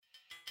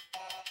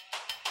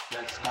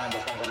That's kind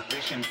of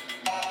conversation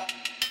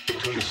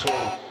to the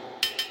soul.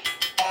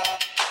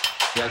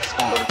 That's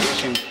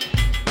conversation to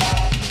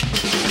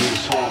the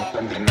soul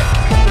and the mind.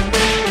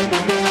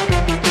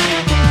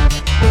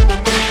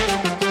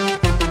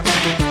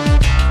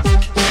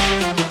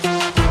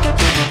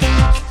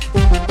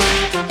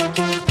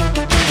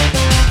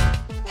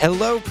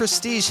 Hello,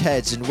 Prestige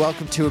Heads, and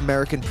welcome to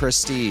American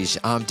Prestige.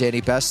 I'm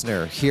Danny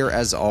Bessner, here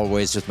as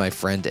always with my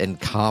friend and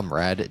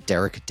comrade,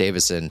 Derek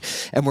Davison.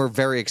 And we're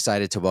very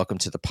excited to welcome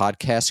to the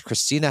podcast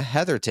Christina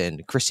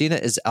Heatherton. Christina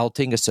is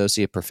Elting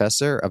Associate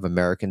Professor of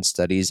American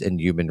Studies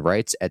and Human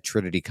Rights at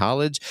Trinity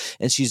College,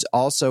 and she's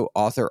also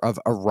author of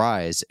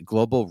Arise,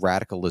 Global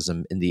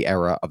Radicalism in the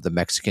Era of the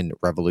Mexican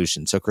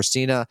Revolution. So,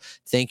 Christina,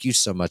 thank you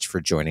so much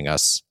for joining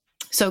us.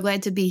 So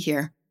glad to be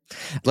here.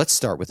 Let's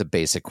start with a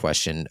basic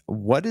question.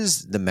 What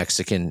is the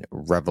Mexican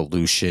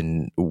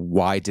Revolution?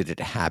 Why did it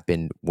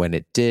happen when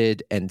it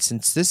did? And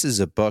since this is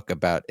a book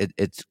about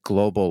its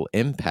global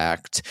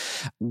impact,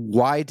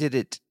 why did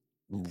it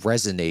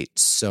resonate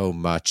so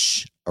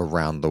much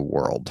around the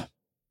world?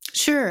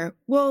 Sure.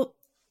 Well,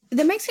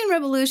 the Mexican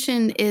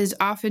Revolution is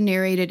often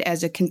narrated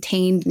as a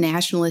contained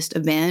nationalist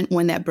event,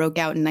 one that broke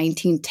out in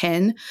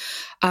 1910.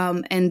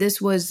 And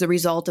this was the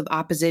result of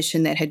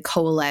opposition that had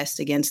coalesced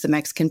against the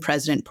Mexican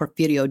president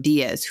Porfirio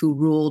Diaz, who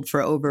ruled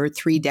for over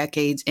 3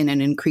 decades in an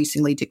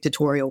increasingly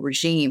dictatorial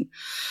regime.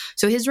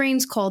 So his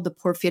reign's called the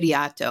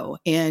Porfiriato.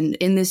 And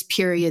in this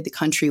period, the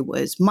country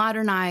was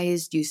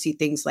modernized. You see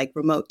things like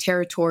remote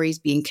territories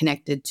being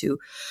connected to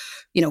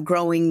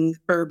growing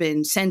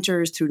urban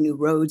centers through new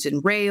roads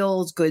and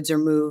rails. Goods are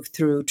moved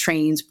through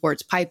trains,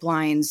 ports,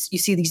 pipelines. You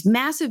see these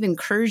massive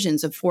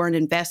incursions of foreign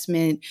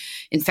investment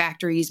in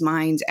factories,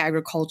 mines,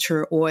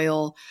 agriculture,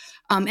 oil.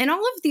 And all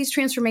of these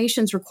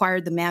transformations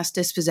required the mass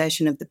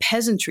dispossession of the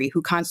peasantry,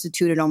 who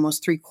constituted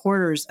almost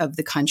 3/4 of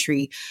the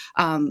country,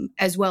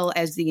 as well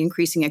as the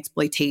increasing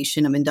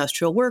exploitation of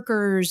industrial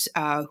workers,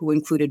 who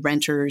included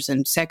renters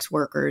and sex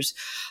workers.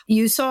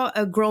 You saw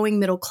a growing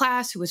middle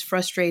class who was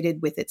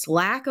frustrated with its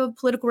lack of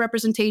political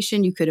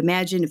representation. You could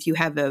imagine if you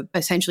have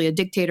essentially a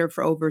dictator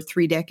for over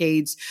 3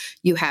 decades,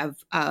 you have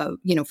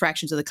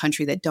fractions of the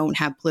country that don't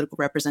have political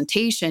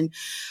representation.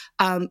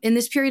 In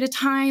this period of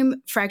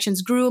time,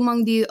 fractions grew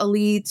among the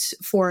elites.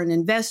 Foreign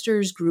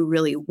investors grew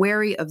really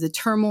wary of the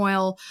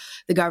turmoil.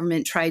 The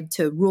government tried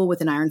to rule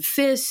with an iron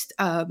fist,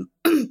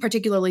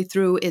 particularly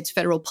through its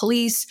federal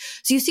police.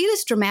 So you see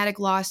this dramatic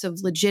loss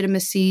of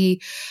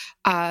legitimacy,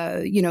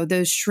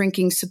 the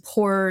shrinking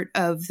support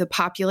of the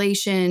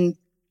population,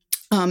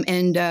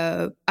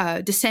 and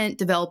dissent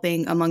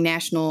developing among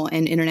national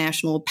and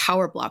international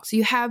power blocks. So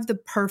you have the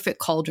perfect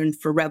cauldron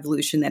for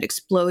revolution that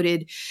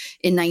exploded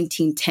in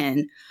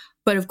 1910.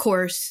 But of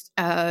course,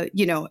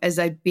 as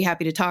I'd be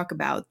happy to talk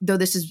about, though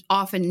this is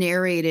often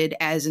narrated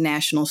as a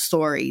national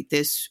story,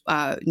 this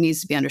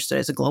needs to be understood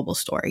as a global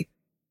story.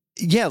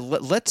 Yeah,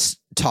 let's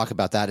talk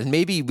about that. And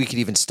maybe we could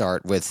even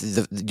start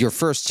with your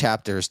first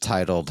chapter is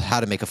titled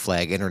How to Make a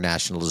Flag,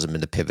 Internationalism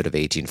and the Pivot of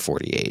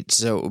 1848.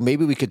 So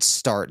maybe we could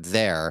start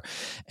there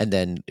and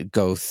then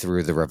go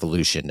through the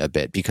revolution a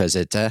bit, because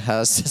it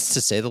has,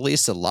 to say the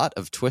least, a lot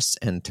of twists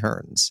and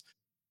turns.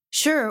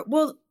 Sure.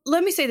 Well,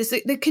 let me say this.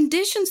 The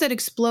conditions that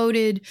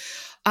exploded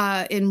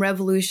in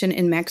revolution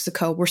in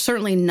Mexico were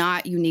certainly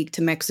not unique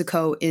to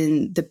Mexico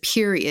in the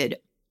period.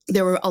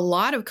 There were a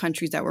lot of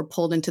countries that were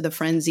pulled into the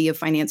frenzy of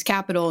finance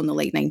capital in the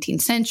late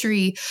 19th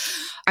century.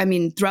 I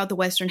mean, throughout the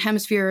Western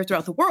Hemisphere,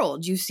 throughout the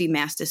world, you see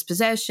mass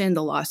dispossession,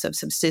 the loss of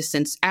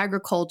subsistence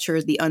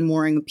agriculture, the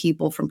unmooring of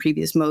people from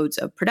previous modes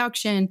of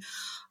production,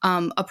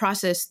 a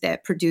process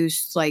that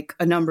produced like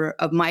a number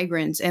of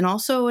migrants and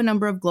also a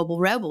number of global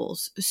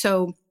rebels.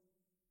 So,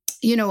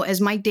 as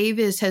Mike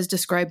Davis has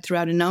described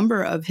throughout a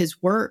number of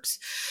his works,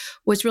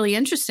 what's really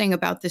interesting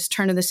about this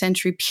turn of the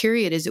century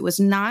period is it was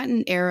not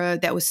an era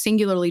that was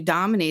singularly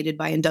dominated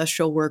by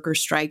industrial worker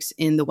strikes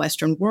in the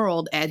Western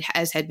world,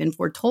 as had been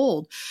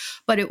foretold,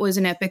 but it was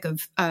an epoch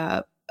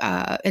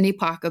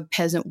of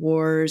peasant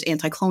wars,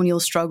 anti-colonial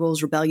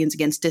struggles, rebellions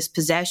against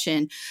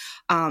dispossession.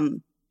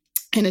 And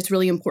it's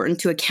really important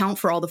to account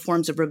for all the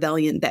forms of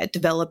rebellion that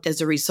developed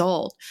as a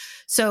result.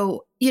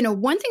 So,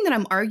 one thing that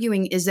I'm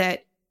arguing is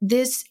that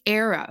this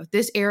era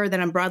that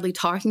I'm broadly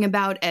talking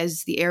about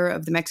as the era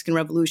of the Mexican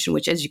Revolution,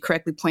 which, as you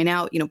correctly point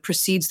out,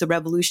 precedes the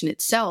revolution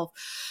itself,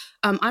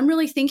 I'm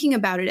really thinking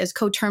about it as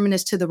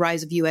coterminous to the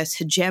rise of U.S.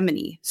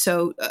 hegemony.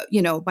 So,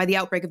 by the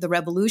outbreak of the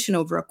revolution,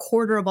 over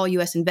 1/4 of all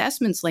U.S.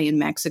 investments lay in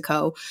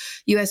Mexico.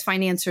 U.S.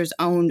 financiers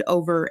owned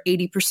over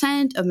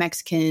 80% of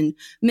Mexican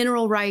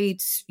mineral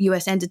rights.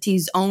 U.S.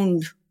 entities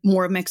owned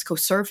more of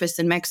Mexico's surface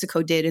than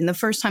Mexico did. And the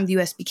first time the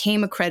U.S.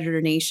 became a creditor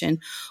nation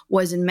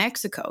was in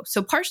Mexico.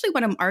 So partially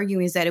what I'm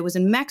arguing is that it was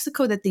in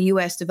Mexico that the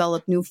U.S.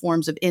 developed new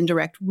forms of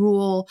indirect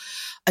rule,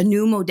 a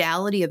new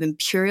modality of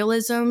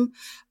imperialism,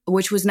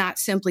 which was not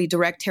simply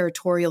direct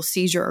territorial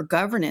seizure or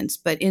governance,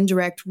 but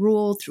indirect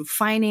rule through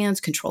finance,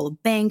 control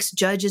of banks,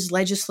 judges,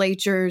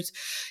 legislatures,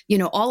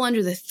 all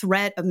under the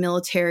threat of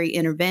military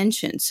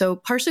intervention. So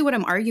partially what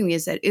I'm arguing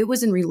is that it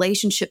was in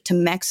relationship to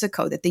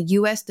Mexico that the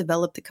U.S.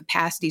 developed the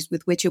capacities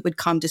with which it would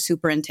come to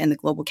superintend the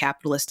global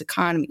capitalist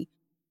economy.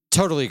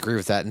 Totally agree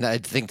with that. And I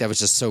think that was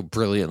just so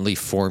brilliantly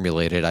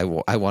formulated. I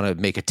want to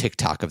make a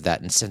TikTok of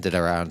that and send it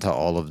around to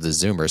all of the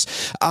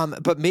Zoomers.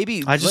 But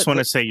maybe I just want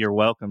to say you're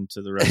welcome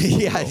to the rest of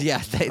the world.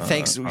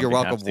 Thanks. You're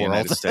welcome,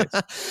 world.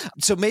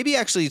 So maybe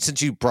actually,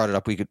 since you brought it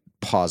up, we could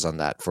pause on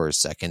that for a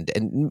second.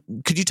 And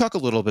could you talk a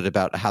little bit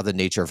about how the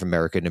nature of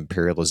American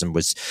imperialism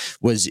was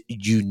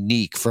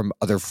unique from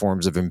other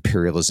forms of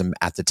imperialism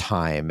at the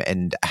time,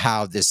 and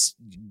how this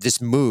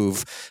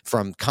move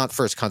from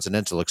first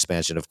continental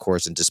expansion, of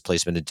course, and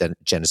displacement and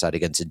genocide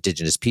against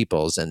indigenous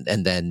peoples, and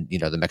then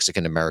the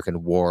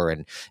Mexican-American War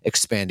and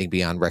expanding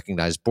beyond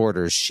recognized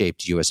borders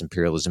shaped U.S.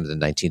 imperialism in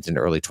the 19th and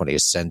early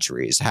 20th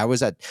centuries. How is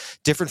that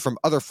different from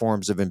other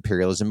forms of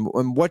imperialism,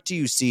 and what do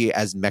you see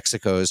as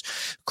Mexico's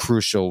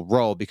crucial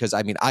role? Because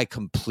I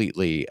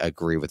completely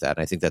agree with that,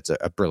 and I think that's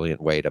a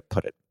brilliant way to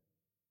put it.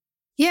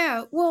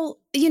 Yeah, well,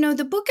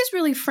 the book is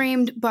really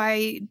framed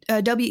by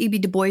W.E.B.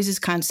 Du Bois's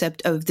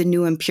concept of the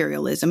new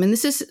imperialism. And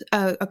this is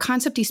a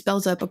concept he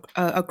spells up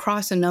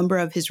across a number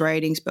of his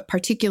writings, but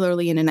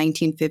particularly in a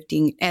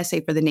 1915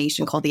 essay for The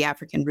Nation called The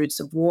African Roots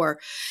of War.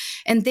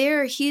 And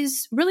there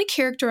he's really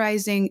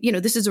characterizing,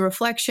 this is a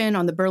reflection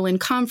on the Berlin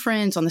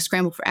Conference, on the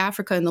scramble for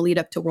Africa and the lead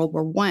up to World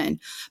War I.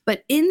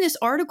 But in this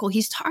article,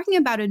 he's talking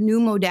about a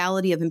new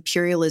modality of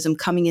imperialism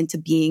coming into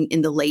being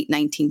in the late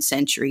 19th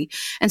century.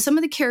 And some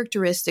of the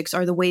characteristics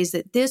are the ways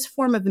that this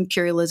form of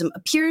imperialism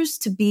appears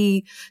to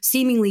be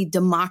seemingly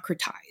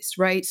democratized,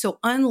 right? So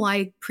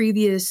unlike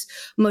previous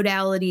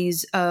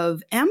modalities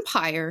of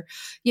empire,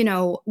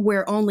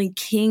 where only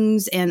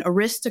kings and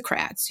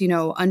aristocrats,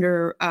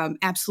 under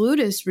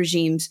absolutist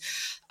regimes,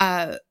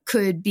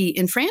 could be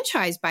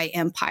enfranchised by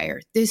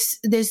empire.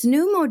 This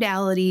new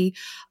modality,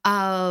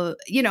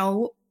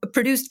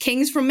 produced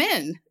kings from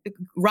men,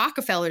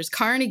 Rockefellers,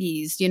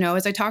 Carnegies,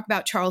 as I talk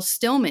about Charles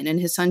Stillman and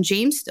his son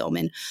James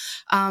Stillman.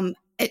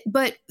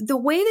 But the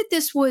way that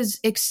this was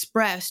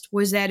expressed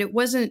was that it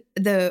wasn't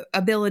the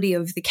ability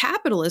of the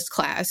capitalist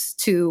class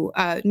to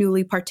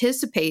newly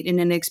participate in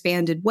an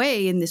expanded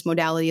way in this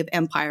modality of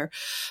empire,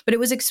 but it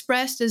was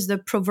expressed as the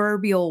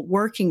proverbial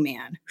working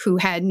man who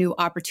had new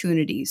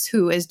opportunities,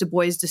 who, as Du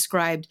Bois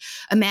described,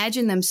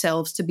 imagined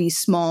themselves to be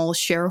small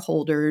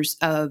shareholders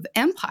of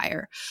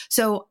empire.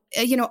 So,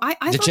 I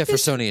the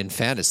Jeffersonian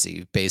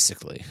fantasy,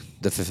 basically,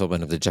 the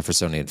fulfillment of the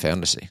Jeffersonian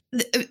fantasy.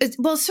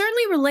 Well,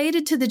 certainly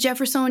related to the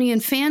Jeffersonian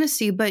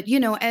fantasy, but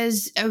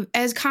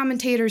as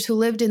commentators who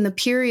lived in the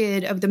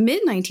period of the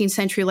mid 19th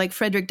century, like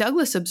Frederick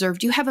Douglass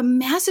observed, you have a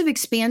massive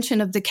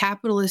expansion of the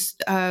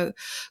capitalist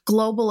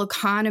global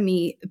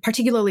economy,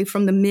 particularly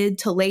from the mid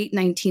to late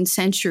 19th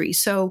century.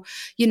 So,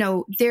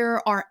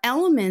 there are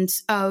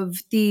elements of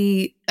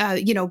the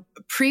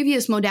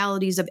previous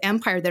modalities of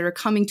empire that are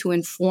coming to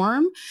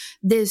inform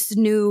this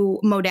new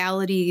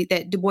modality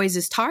that Du Bois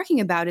is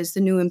talking about is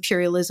the new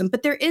imperialism.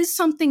 But there is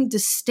something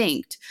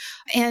distinct.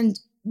 And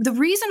the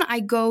reason I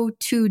go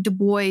to Du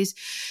Bois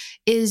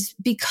is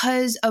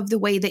because of the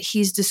way that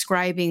he's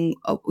describing,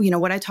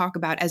 what I talk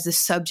about as the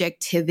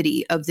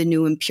subjectivity of the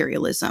new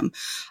imperialism.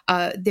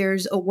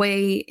 There's a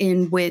way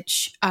in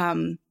which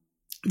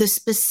the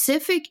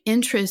specific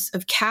interests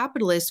of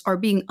capitalists are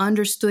being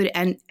understood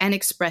and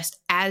expressed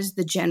as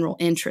the general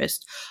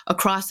interest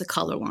across the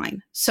color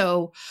line.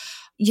 So,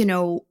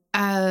 there's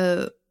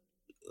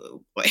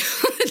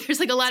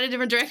like a lot of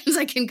different directions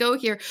I can go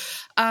here.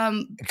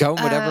 Go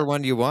whatever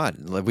one you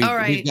want.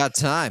 We've got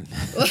time.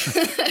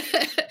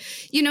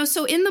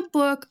 So in the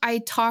book, I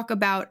talk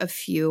about a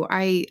few.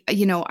 I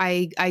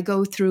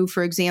go through,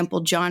 for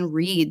example, John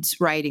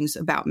Reed's writings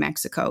about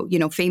Mexico.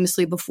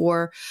 Famously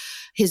before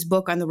his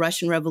book on the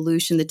Russian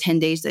Revolution, The 10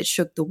 Days That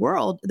Shook the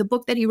World, the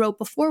book that he wrote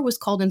before was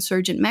called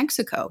Insurgent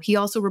Mexico. He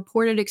also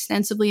reported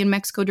extensively in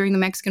Mexico during the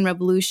Mexican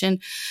Revolution.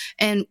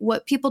 And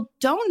what people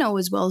don't know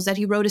as well is that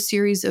he wrote a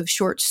series of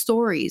short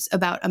stories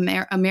about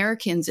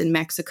Americans in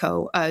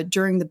Mexico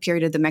during the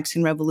period of the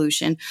Mexican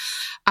Revolution.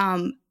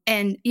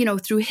 And,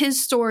 through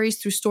his stories,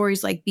 through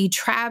stories like B.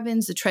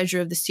 Travin's, The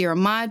Treasure of the Sierra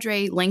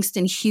Madre,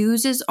 Langston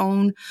Hughes's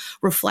own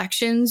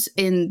reflections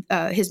in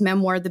his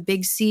memoir, The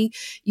Big C,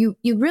 you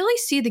really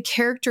see the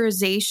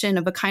characterization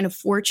of a kind of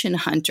fortune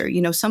hunter,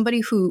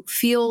 somebody who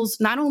feels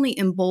not only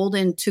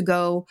emboldened to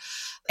go,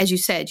 as you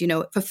said,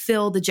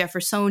 fulfill the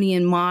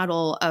Jeffersonian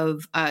model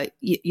of,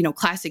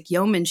 classic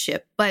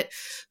yeomanship, but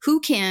who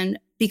can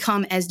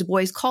become, as Du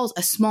Bois calls,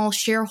 a small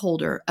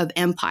shareholder of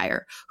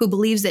empire, who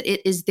believes that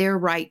it is their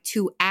right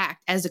to act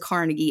act as a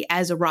Carnegie,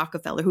 as a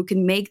Rockefeller, who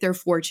can make their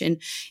fortune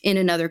in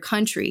another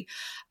country.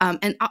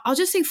 And I'll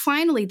just say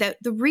finally that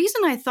the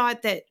reason I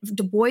thought that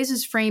Du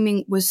Bois's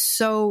framing was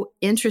so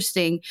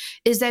interesting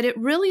is that it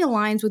really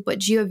aligns with what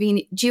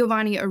Giovanni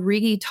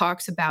Arrighi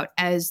talks about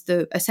as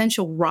the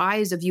essential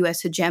rise of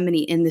U.S.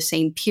 hegemony in the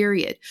same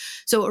period.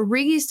 So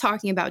Arrighi's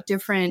talking about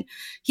different,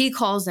 he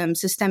calls them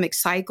systemic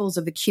cycles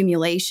of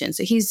accumulation.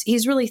 So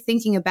he's really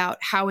thinking about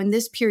how in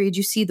this period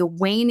you see the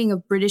waning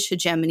of British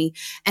hegemony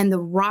and the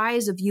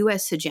rise of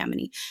U.S.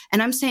 hegemony.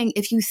 And I'm saying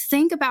if you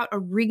think about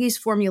Arrighi's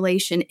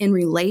formulation in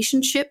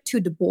relationship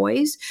to Du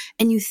Bois,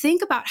 and you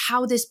think about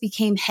how this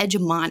became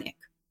hegemonic,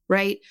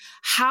 right?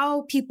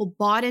 How people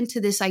bought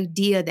into this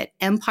idea that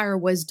empire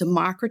was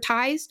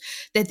democratized,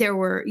 that there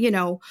were,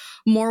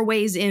 more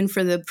ways in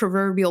for the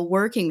proverbial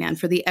working man,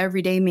 for the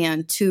everyday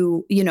man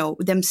to,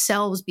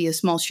 themselves be a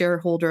small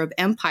shareholder of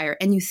empire.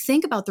 And you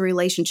think about the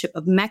relationship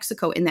of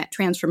Mexico in that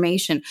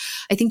transformation,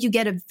 I think you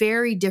get a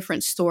very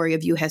different story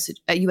of U.S.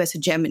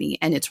 hegemony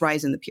and its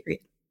rise in the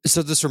period.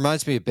 So this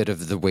reminds me a bit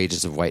of the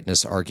wages of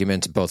whiteness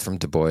argument, both from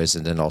Du Bois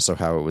and then also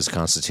how it was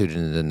constituted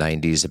in the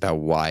 90s about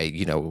why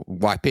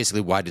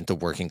didn't the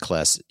working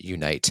class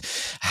unite?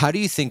 How do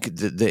you think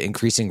the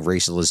increasing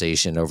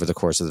racialization over the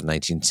course of the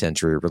 19th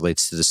century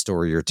relates to the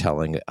story you're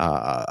telling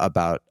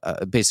about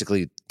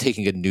basically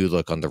taking a new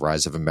look on the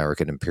rise of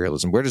American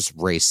imperialism? Where does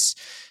race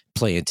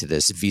play into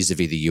this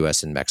vis-a-vis the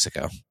U.S. and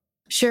Mexico?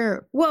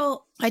 Sure.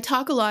 Well, I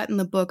talk a lot in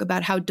the book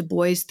about how Du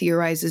Bois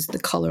theorizes the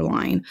color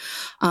line.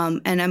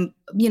 And I'm,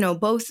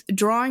 both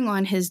drawing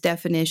on his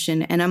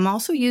definition, and I'm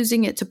also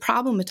using it to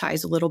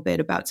problematize a little bit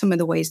about some of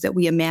the ways that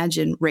we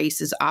imagine race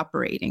is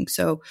operating.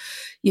 So,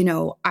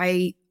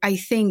 I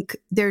think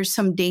there's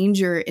some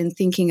danger in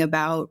thinking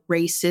about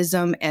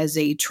racism as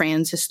a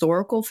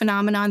trans-historical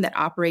phenomenon that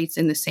operates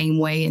in the same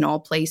way in all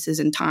places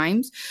and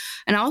times.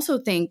 And I also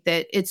think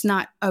that it's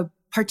not a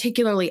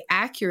particularly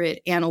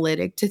accurate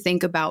analytic to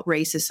think about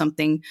race as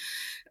something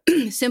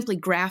simply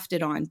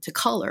grafted on to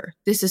color.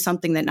 This is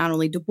something that not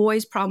only Du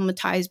Bois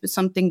problematized, but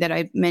something that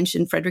I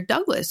mentioned Frederick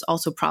Douglass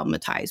also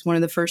problematized. One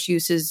of the first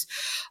uses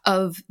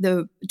of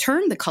the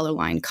term the color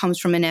line comes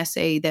from an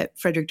essay that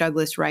Frederick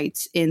Douglass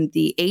writes in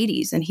the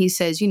 80s. And he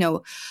says,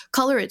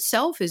 color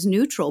itself is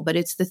neutral, but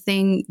it's the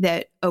thing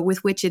that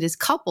with which it is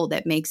coupled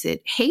that makes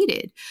it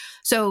hated.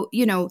 So,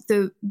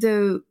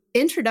 the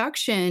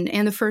introduction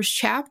and the first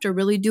chapter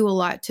really do a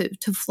lot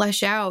to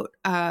flesh out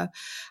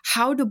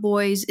how Du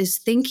Bois is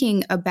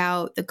thinking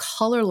about the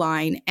color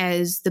line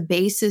as the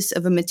basis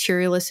of a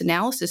materialist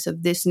analysis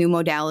of this new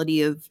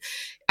modality of,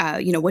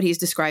 what he's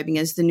describing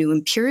as the new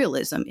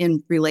imperialism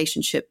in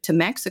relationship to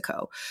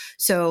Mexico.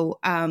 So,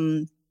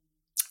 I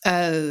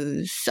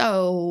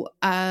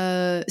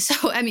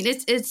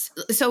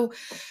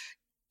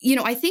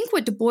think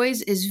what Du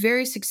Bois is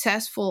very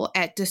successful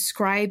at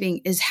describing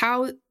is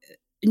how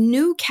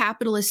new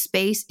capitalist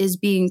space is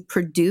being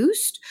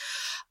produced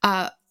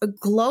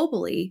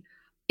globally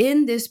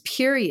in this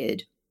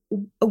period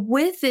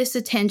with this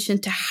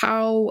attention to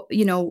how,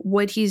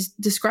 what he's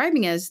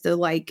describing as the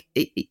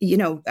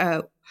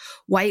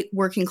white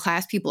working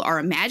class people are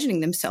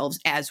imagining themselves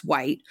as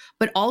white,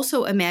 but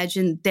also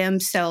imagine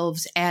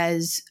themselves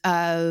as,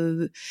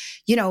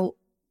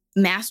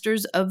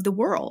 masters of the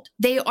world.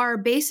 They are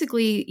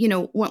basically,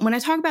 when I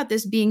talk about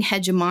this being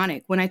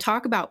hegemonic, when I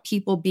talk about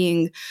people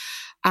being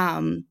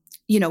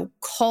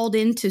called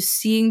into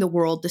seeing the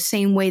world the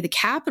same way the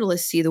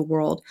capitalists see the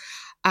world,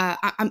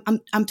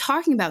 I'm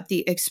talking about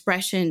the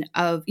expression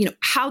of,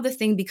 how the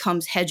thing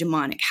becomes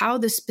hegemonic, how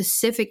the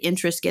specific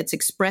interest gets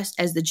expressed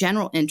as the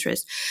general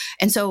interest.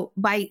 And so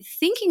by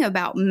thinking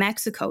about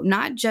Mexico,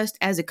 not just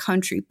as a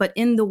country, but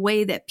in the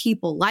way that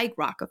people like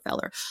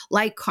Rockefeller,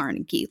 like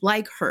Carnegie,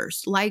 like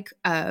Hearst, like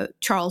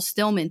Charles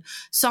Stillman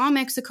saw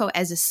Mexico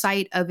as a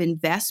site of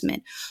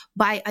investment,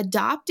 by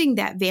adopting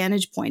that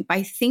vantage point,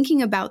 by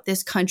thinking about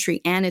this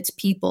country and its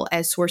people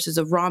as sources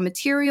of raw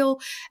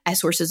material, as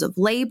sources of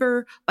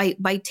labor,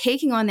 by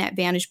taking on that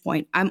vantage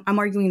point, I'm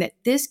arguing that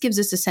this gives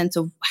us a sense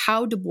of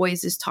how Du Bois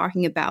is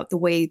talking about the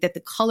way that the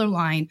color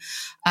line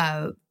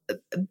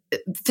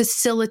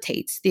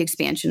facilitates the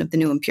expansion of the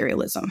new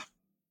imperialism.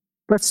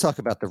 Let's talk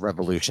about the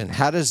revolution.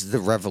 How does the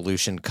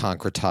revolution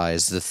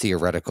concretize the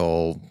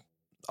theoretical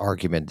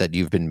argument that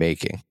you've been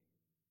making?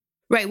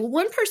 Right. Well,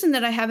 one person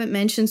that I haven't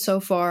mentioned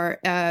so far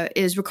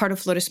is Ricardo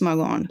Flores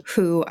Magón,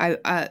 who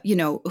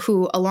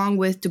who along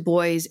with Du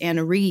Bois and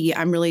Arrighi,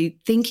 I'm really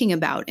thinking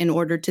about in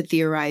order to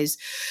theorize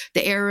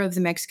the era of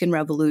the Mexican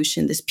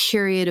Revolution, this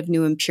period of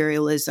new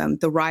imperialism,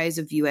 the rise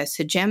of U.S.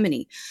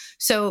 hegemony.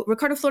 So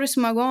Ricardo Flores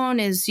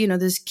Magón is,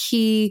 this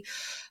key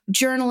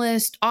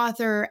journalist,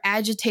 author,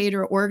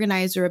 agitator,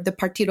 organizer of the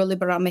Partido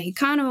Liberal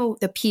Mexicano,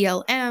 the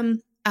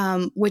PLM.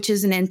 Which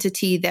is an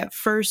entity that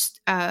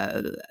first,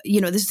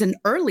 this is an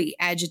early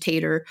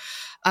agitator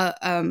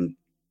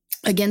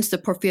against the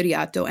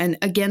Porfiriato and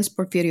against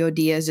Porfirio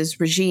Diaz's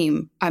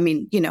regime. I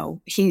mean,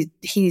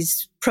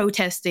 he's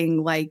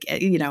protesting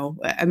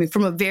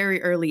from a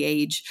very early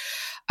age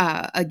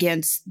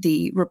against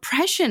the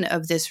repression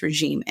of this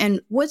regime.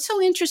 And what's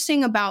so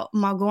interesting about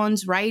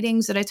Magon's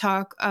writings that I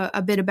talk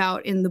a bit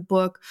about in the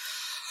book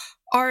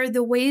are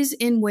the ways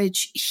in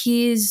which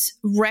he's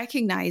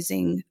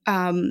recognizing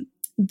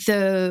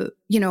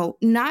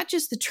not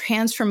just the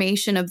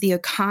transformation of the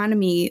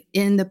economy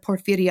in the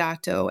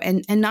Porfiriato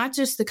and not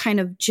just the kind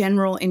of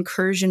general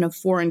incursion of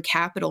foreign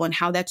capital and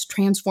how that's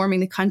transforming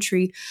the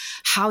country,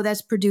 how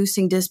that's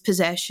producing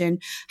dispossession,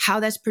 how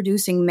that's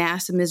producing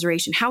mass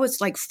immiseration, how it's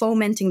like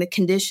fomenting the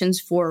conditions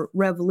for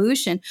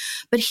revolution.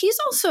 But he's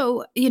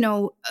also,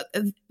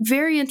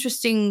 very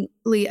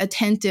interestingly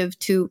attentive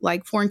to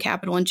like foreign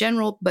capital in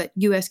general, but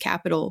U.S.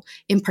 capital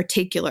in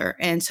particular.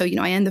 And so,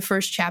 I end the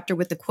first chapter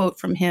with a quote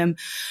from him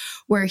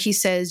where he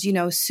says,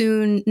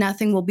 soon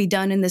nothing will be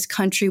done in this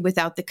country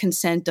without the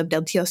consent of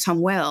Del Tio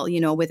Samuel,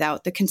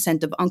 without the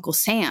consent of Uncle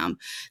Sam,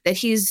 that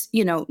he's,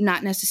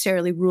 not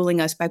necessarily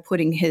ruling us by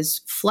putting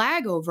his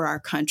flag over our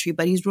country,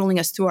 but he's ruling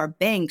us through our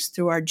banks,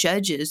 through our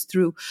judges,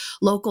 through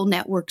local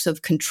networks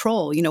of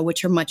control,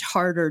 which are much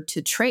harder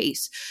to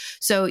trace.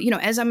 So,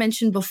 as I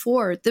mentioned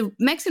before, the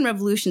Mexican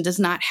Revolution does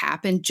not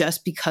happen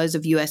just because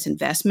of U.S.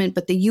 investment,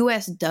 but the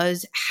U.S.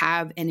 does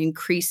have an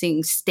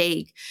increasing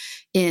stake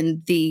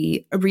in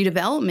the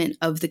redevelopment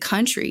of the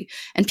country.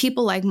 And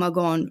people like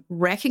Magon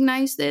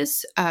recognize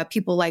this.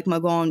 People like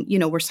Magon,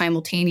 were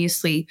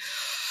simultaneously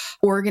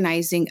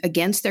organizing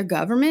against their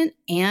government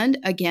and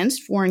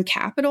against foreign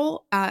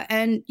capital.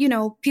 And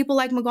people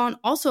like Magon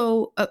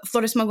also,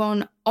 Flores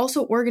Magon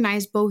also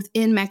organized both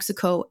in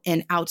Mexico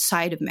and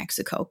outside of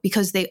Mexico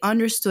because they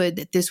understood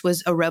that this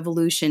was a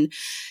revolution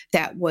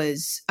that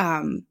was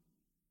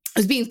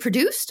being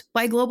produced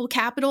by global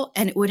capital,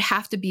 and it would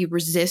have to be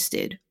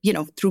resisted,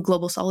 through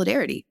global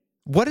solidarity.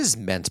 What is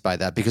meant by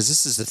that? Because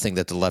this is the thing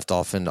that the left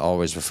often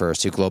always refers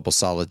to: global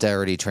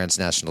solidarity,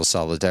 transnational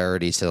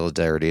solidarity,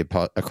 solidarity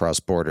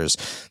across borders.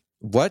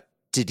 What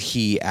did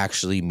he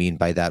actually mean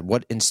by that?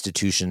 What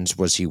institutions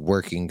was he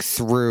working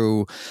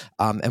through?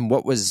 And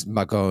what was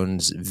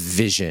Magon's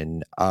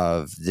vision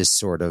of this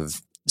sort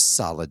of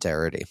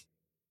solidarity?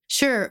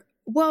 Sure.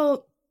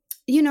 Well,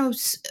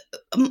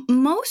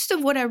 most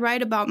of what I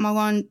write about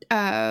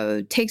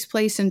Magon takes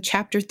place in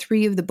chapter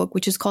 3 of the book,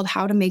 which is called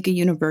How to Make a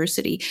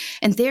University.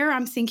 And there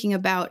I'm thinking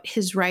about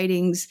his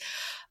writings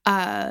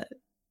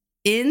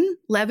in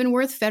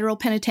Leavenworth Federal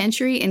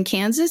Penitentiary in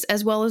Kansas,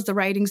 as well as the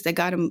writings that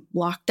got him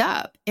locked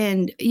up.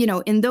 And,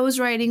 in those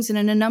writings and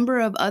in a number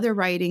of other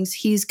writings,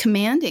 he's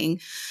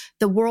commanding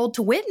the world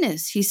to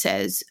witness, he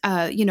says,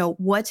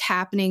 what's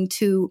happening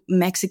to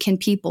Mexican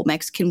people,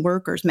 Mexican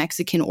workers,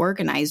 Mexican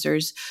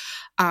organizers.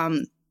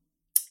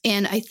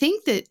 And I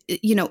think that,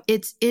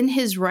 it's in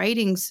his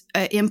writings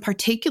in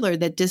particular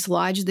that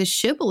dislodged this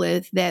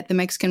shibboleth that the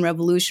Mexican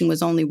Revolution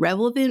was only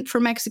relevant for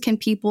Mexican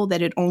people,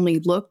 that it only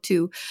looked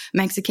to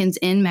Mexicans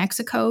in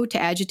Mexico to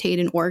agitate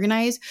and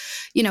organize,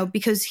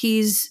 because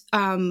he's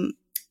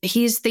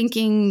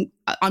thinking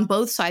on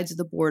both sides of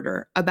the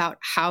border about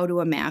how to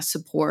amass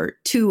support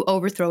to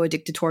overthrow a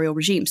dictatorial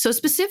regime. So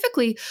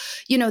specifically,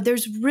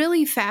 there's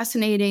really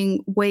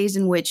fascinating ways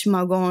in which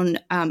Magon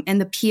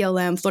and the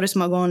PLM, Flores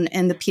Magon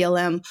and the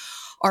PLM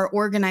are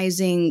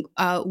organizing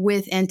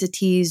with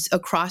entities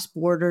across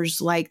borders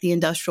like the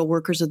Industrial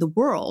Workers of the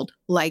World,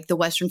 like the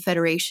Western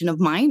Federation of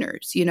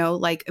Miners,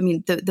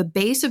 the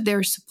base of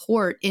their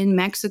support in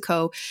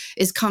Mexico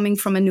is coming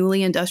from a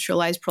newly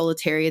industrialized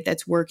proletariat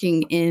that's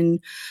working in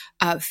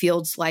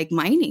fields like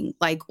mining,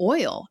 like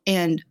oil.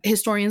 And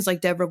historians like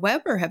Deborah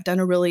Weber have done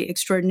a really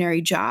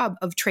extraordinary job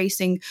of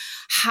tracing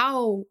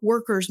how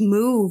workers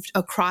moved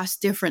across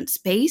different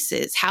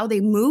spaces, how they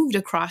moved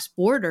across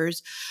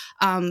borders,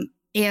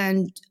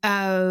 and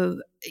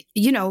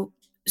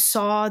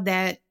saw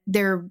that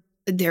their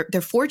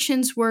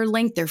fortunes were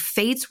linked, their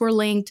fates were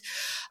linked,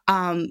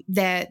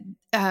 that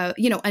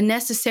a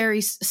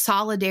necessary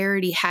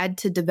solidarity had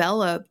to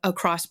develop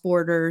across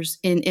borders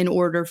in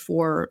order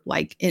for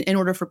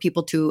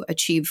people to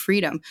achieve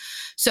freedom.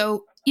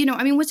 So,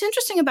 what's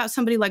interesting about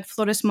somebody like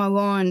Flores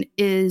Magon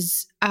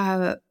is,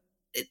 there's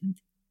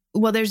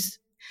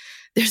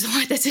a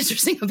lot that's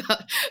interesting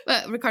about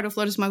Ricardo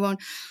Flores Magon.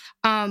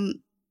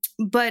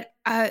 But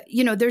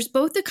there's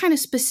both the kind of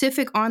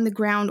specific on the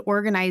ground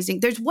organizing.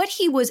 There's what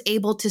he was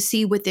able to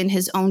see within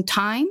his own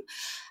time.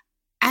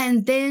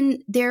 And then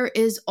there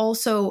is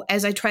also,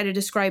 as I try to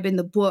describe in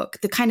the book,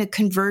 the kind of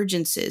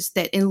convergences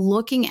that in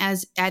looking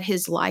at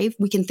his life,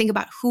 we can think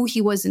about who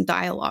he was in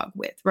dialogue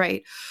with,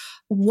 right?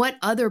 What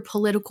other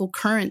political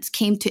currents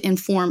came to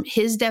inform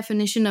his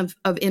definition of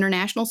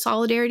international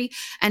solidarity,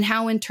 and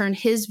how in turn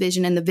his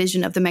vision and the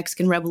vision of the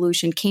Mexican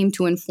Revolution came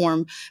to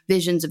inform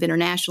visions of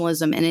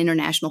internationalism and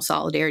international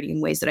solidarity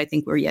in ways that I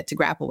think we're yet to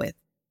grapple with.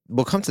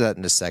 We'll come to that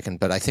in a second,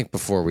 but I think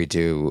before we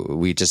do,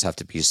 we just have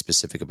to be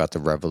specific about the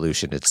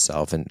revolution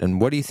itself.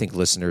 And what do you think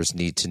listeners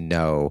need to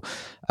know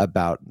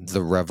about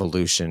the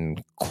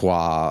revolution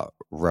qua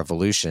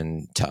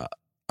revolution to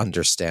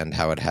understand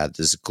how it had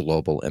this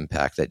global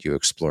impact that you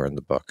explore in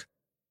the book?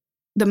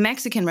 the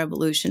Mexican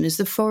Revolution is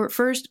the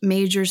first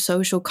major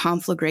social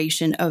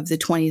conflagration of the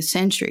 20th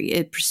century.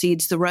 It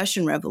precedes the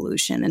Russian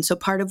Revolution. And so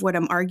part of what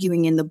I'm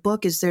arguing in the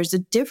book is there's a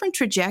different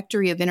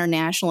trajectory of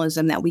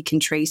internationalism that we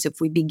can trace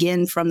if we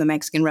begin from the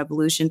Mexican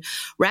Revolution,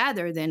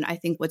 rather than, I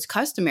think, what's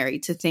customary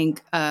to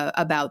think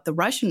about the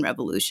Russian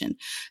Revolution.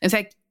 In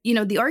fact,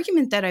 the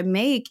argument that I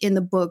make in the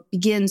book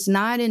begins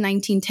not in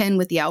 1910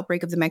 with the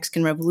outbreak of the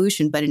Mexican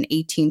Revolution, but in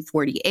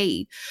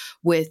 1848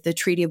 with the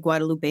Treaty of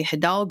Guadalupe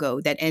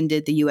Hidalgo that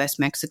ended the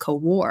U.S.-Mexico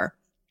War.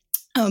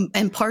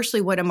 And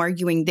partially what I'm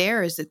arguing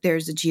there is that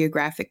there's a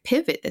geographic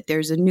pivot, that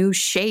there's a new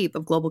shape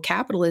of global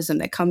capitalism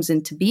that comes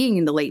into being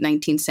in the late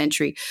 19th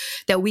century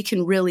that we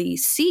can really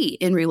see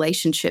in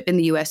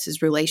the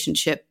U.S.'s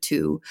relationship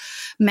to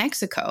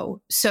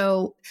Mexico.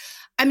 So,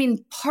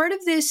 part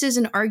of this is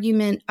an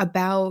argument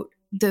about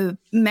the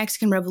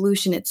Mexican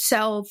Revolution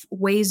itself,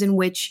 ways in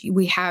which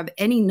we have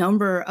any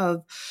number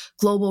of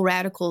global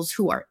radicals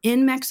who are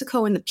in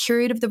Mexico in the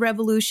period of the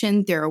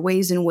revolution. There are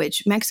ways in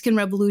which Mexican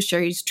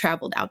revolutionaries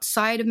traveled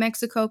outside of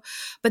Mexico.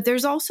 But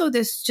there's also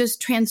this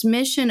just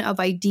transmission of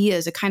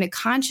ideas, a kind of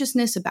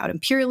consciousness about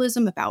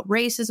imperialism, about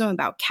racism,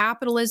 about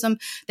capitalism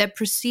that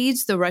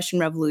precedes the Russian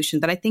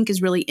Revolution that I think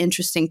is really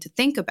interesting to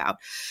think about.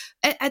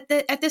 At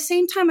the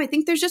same time, I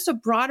think there's just a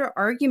broader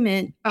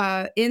argument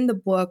in the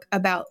book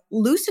about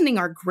loosening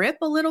our grip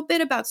a little bit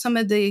about some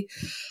of the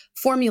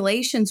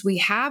formulations we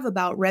have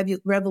about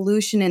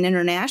revolution and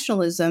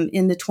internationalism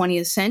in the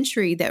 20th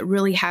century that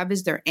really have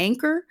as their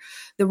anchor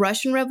the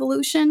Russian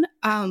Revolution,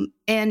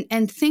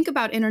 and think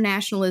about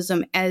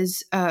internationalism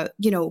as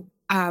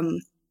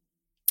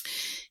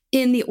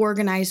in the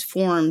organized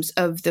forms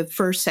of the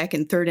First,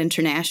 Second, Third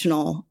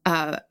International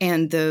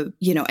and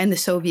the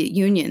Soviet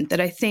Union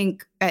that I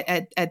think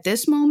at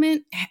this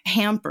moment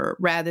hamper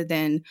rather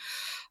than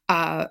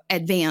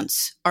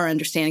advance our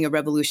understanding of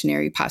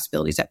revolutionary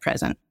possibilities at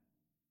present.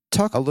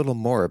 Talk a little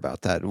more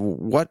about that.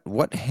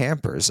 What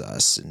hampers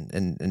us,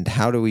 and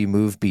how do we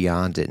move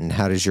beyond it, and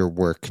how does your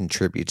work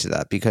contribute to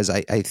that? Because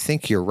I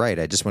think you're right.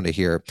 I just want to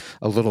hear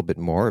a little bit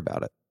more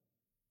about it.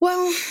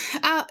 Well,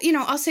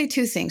 I'll say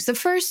two things. The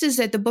first is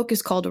that the book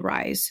is called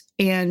Arise,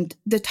 and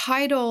the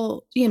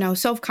title,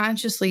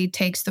 self-consciously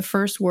takes the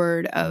first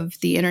word of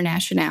the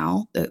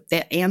Internationale,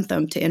 the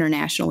anthem to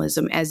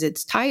internationalism, as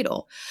its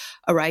title.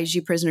 Arise, ye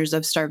prisoners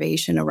of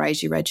starvation,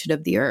 arise, ye wretched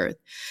of the earth.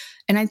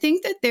 And I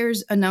think that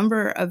there's a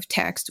number of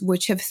texts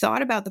which have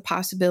thought about the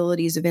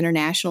possibilities of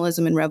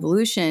internationalism and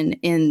revolution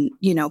in,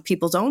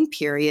 people's own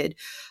period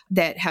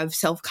that have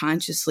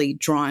self-consciously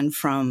drawn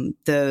from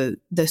the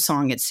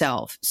song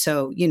itself.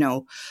 So,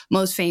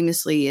 most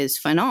famously is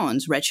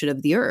Fanon's Wretched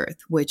of the Earth,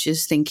 which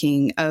is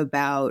thinking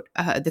about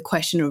the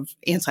question of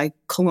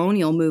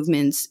anti-colonial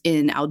movements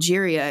in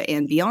Algeria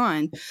and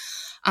beyond.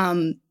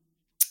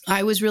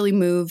 I was really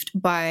moved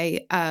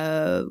by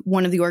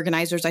one of the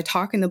organizers I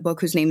talk in the book,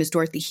 whose name is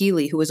Dorothy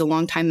Healy, who was a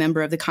longtime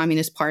member of the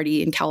Communist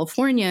Party in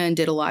California and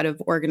did a lot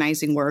of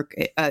organizing work,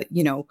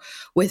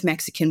 with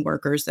Mexican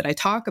workers that I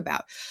talk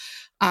about.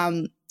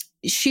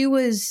 She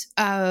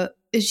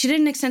did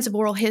an extensive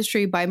oral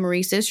history by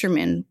Maurice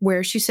Isserman,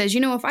 where she says,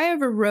 if I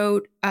ever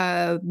wrote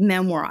a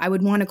memoir, I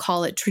would want to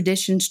call it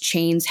Tradition's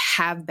Chains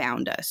Have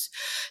Bound Us.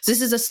 So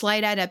this is a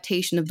slight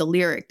adaptation of the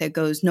lyric that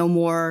goes, no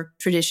more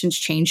tradition's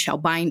chains shall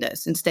bind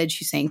us. Instead,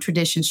 she's saying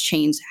tradition's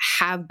chains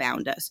have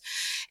bound us.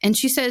 And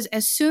she says,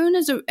 as soon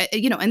as,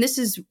 and this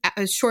is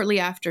shortly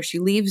after she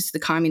leaves the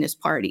Communist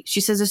Party,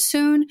 she says, as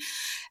soon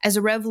as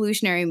a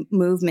revolutionary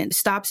movement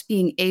stops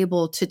being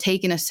able to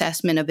take an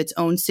assessment of its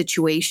own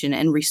situation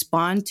and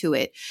respond to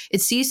it,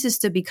 it ceases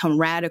to become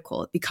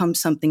radical. It becomes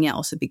something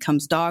else. It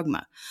becomes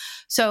dogma.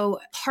 So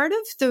part of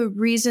the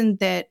reason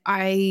that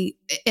I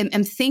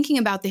am thinking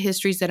about the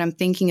histories that I'm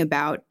thinking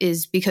about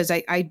is because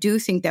I do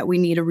think that we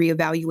need a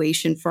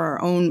reevaluation for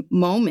our own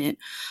moment.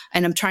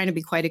 And I'm trying to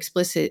be quite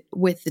explicit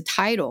with the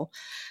title.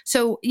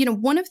 So,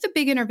 one of the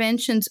big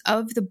interventions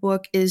of the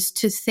book is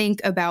to think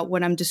about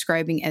what I'm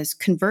describing as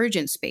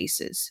convergent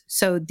spaces.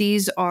 So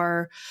these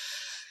are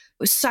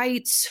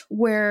sites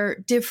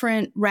where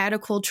different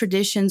radical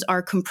traditions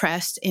are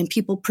compressed and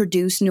people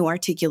produce new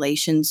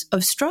articulations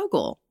of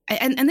struggle.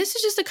 And this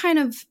is just a kind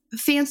of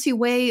fancy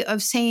way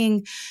of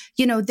saying,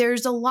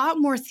 there's a lot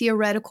more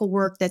theoretical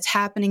work that's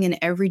happening in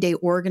everyday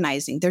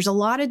organizing. There's a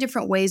lot of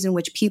different ways in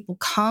which people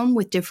come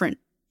with different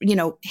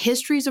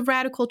histories of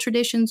radical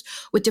traditions,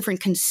 with different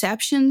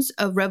conceptions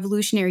of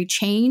revolutionary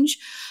change.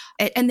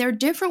 And there are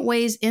different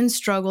ways in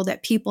struggle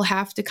that people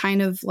have to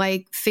kind of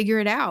figure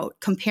it out,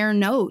 compare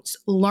notes,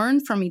 learn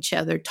from each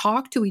other,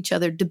 talk to each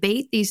other,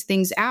 debate these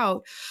things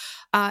out,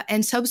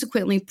 and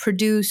subsequently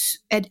produce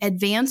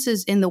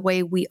advances in the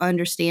way we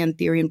understand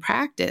theory and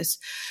practice.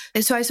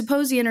 And so I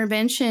suppose the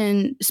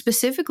intervention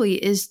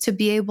specifically is to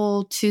be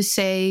able to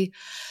say,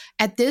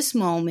 at this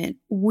moment,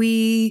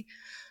 we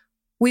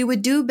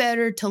would do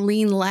better to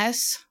lean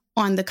less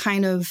on the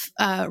kind of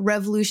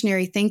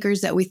revolutionary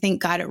thinkers that we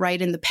think got it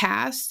right in the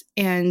past,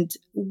 and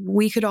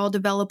we could all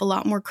develop a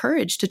lot more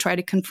courage to try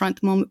to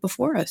confront the moment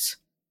before us.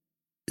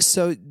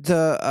 So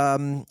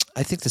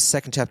I think the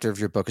second chapter of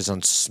your book is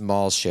on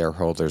small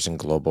shareholders and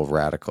global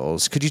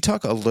radicals. Could you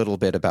talk a little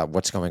bit about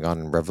what's going on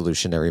in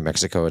revolutionary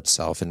Mexico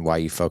itself and why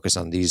you focus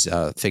on these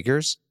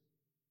figures?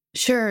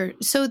 Sure.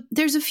 So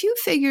there's a few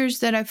figures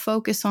that I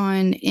focus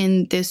on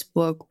in this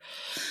book.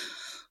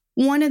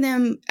 One of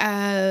them,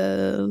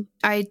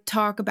 I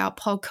talk about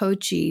Paul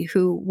Cochi,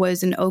 who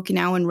was an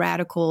Okinawan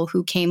radical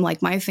who came,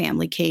 like my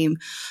family came,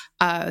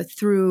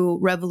 through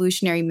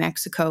revolutionary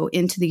Mexico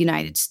into the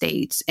United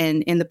States.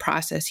 And in the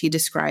process, he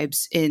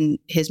describes in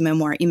his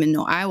memoir, Iman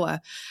no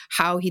Iowa,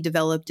 how he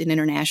developed an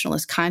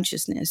internationalist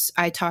consciousness.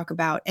 I talk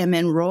about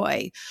M.N.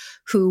 Roy,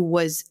 who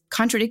was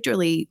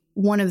contradictorily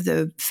one of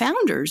the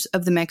founders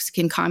of the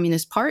Mexican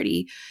Communist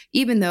Party,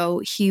 even though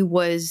he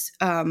was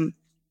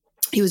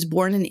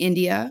born in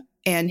India,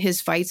 and his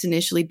fights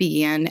initially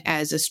began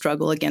as a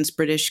struggle against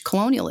British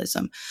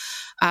colonialism.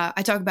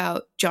 I talk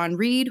about John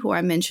Reed, who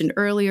I mentioned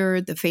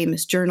earlier, the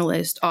famous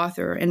journalist,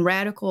 author, and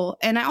radical.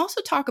 And I also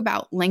talk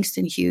about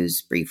Langston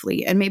Hughes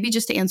briefly. And maybe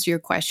just to answer your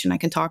question, I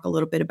can talk a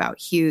little bit about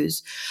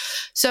Hughes.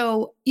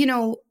 So,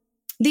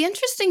 the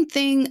interesting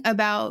thing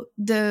about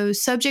the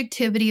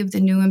subjectivity of the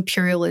new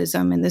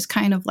imperialism and this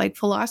kind of like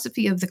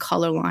philosophy of the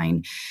color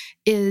line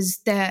is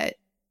that,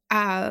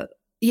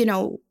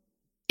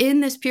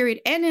 in this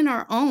period and in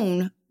our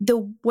own,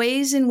 the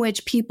ways in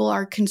which people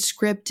are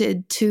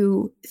conscripted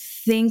to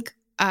think,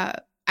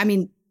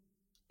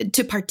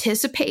 to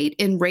participate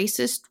in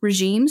racist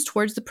regimes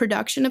towards the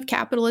production of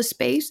capitalist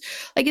space,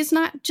 like it's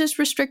not just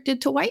restricted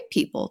to white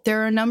people.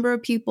 There are a number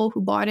of people who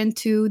bought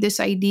into this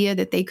idea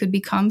that they could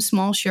become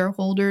small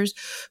shareholders,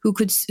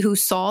 who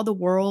saw the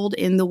world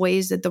in the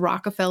ways that the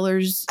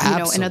Rockefellers,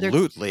 and other.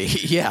 Absolutely,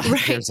 yeah.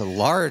 Right. There's a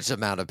large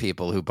amount of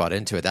people who bought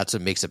into it. That's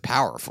what makes it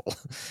powerful.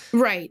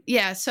 Right.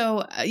 Yeah.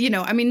 So,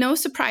 no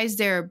surprise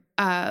there.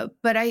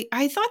 But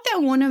I thought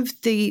that one of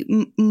the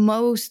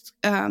most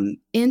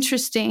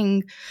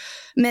interesting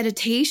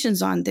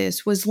meditations on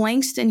this was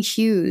Langston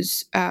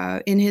Hughes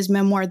in his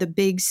memoir, The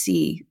Big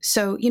Sea.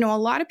 So, a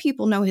lot of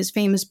people know his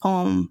famous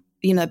poem,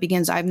 that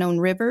begins, "I've known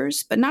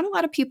rivers," but not a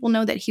lot of people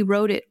know that he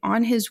wrote it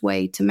on his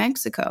way to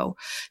Mexico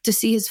to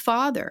see his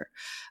father.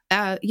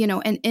 And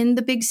in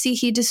The Big Sea,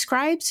 he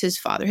describes his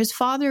father. His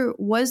father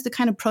was the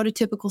kind of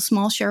prototypical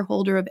small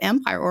shareholder of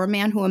empire, or a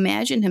man who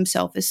imagined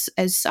himself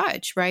as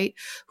such, right?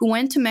 Who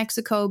went to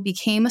Mexico,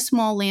 became a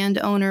small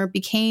landowner,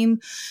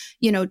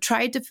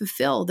 tried to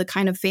fulfill the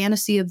kind of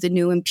fantasy of the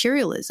new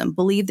imperialism,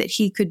 believed that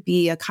he could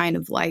be a kind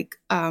of like,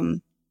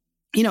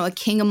 a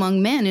king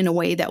among men in a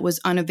way that was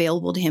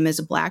unavailable to him as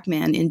a black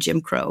man in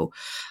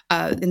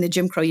the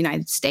Jim Crow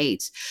United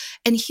States.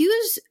 And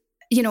Hughes,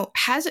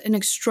 has an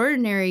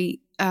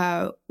extraordinary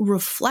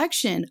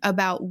reflection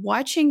about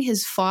watching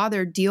his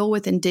father deal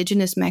with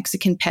indigenous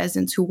Mexican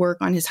peasants who work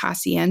on his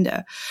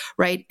hacienda,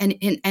 right? And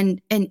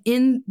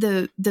in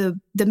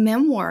the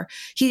memoir,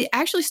 he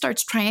actually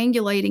starts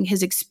triangulating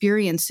his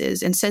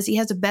experiences and says he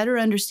has a better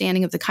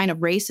understanding of the kind of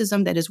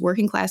racism that his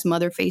working class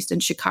mother faced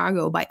in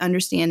Chicago by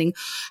understanding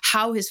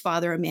how his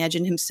father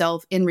imagined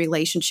himself in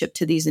relationship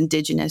to these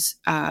indigenous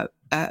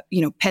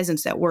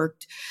peasants that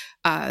worked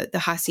the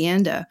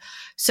hacienda.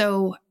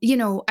 So,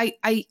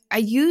 I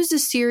used a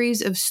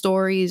series of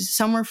stories.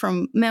 Some are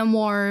from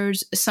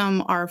memoirs,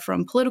 some are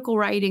from political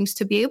writings,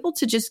 to be able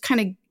to just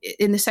kind of,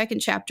 in the second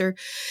chapter,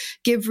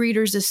 give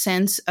readers a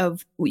sense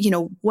of,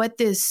 what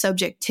this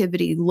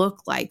subjectivity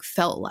looked like,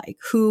 felt like,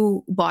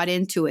 who bought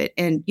into it.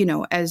 And,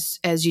 as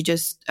you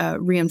just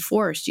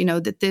reinforced,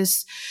 that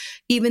this,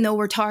 even though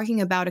we're talking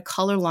about a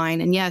color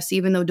line, and yes,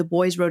 even though Du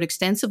Bois wrote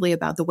extensively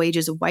about the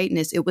wages of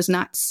whiteness, it was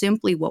not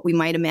simply what we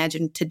might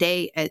imagine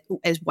today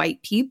as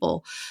white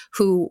people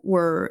who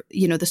were,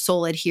 the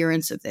sole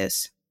adherents of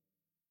this.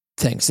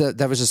 Thanks.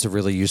 That was just a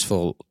really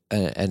useful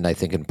and I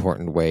think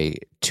important way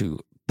to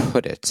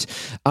put it.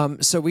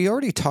 So we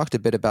already talked a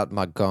bit about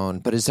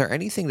Magon, but is there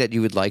anything that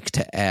you would like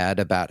to add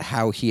about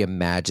how he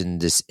imagined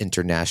this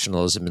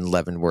internationalism in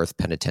Leavenworth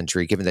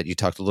Penitentiary, given that you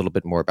talked a little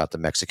bit more about the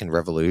Mexican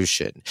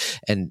Revolution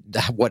and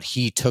what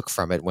he took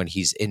from it when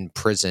he's in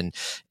prison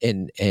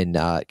in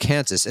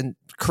Kansas? And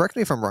correct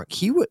me if I'm wrong,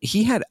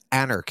 he had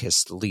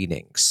anarchist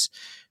leanings.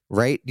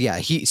 Right? Yeah.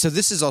 So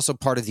this is also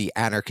part of the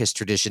anarchist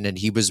tradition, and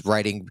he was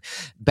writing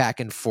back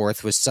and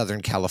forth with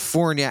Southern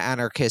California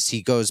anarchists.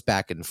 He goes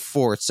back and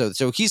forth.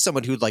 So he's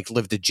someone who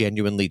lived a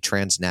genuinely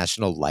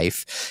transnational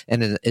life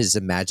and is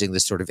imagining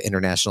this sort of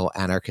international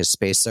anarchist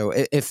space. So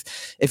if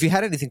you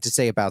had anything to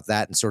say about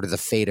that and sort of the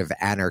fate of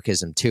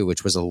anarchism too,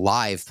 which was a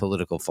live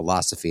political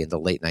philosophy in the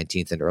late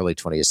 19th and early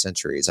 20th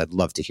centuries, I'd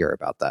love to hear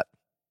about that.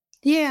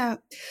 Yeah.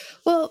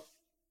 Well,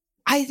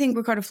 I think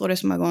Ricardo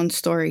Flores Magon's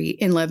story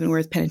in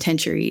Leavenworth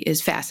Penitentiary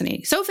is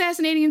fascinating. So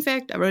fascinating, in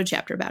fact, I wrote a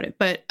chapter about it.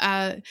 But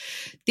let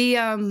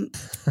me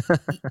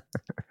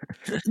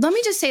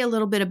just say a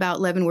little bit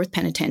about Leavenworth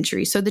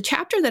Penitentiary. So the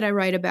chapter that I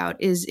write about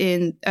is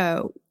in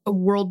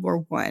World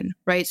War I,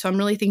 right? So I'm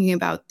really thinking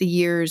about the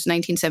years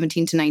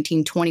 1917 to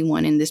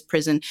 1921 in this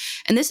prison.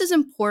 And this is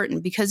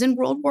important because in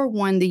World War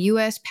I, the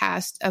U.S.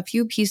 passed a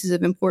few pieces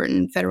of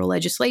important federal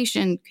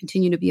legislation,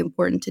 continue to be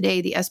important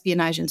today, the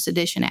Espionage and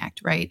Sedition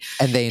Act, right?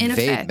 And they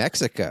invade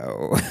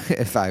Mexico,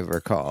 if I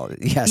recall.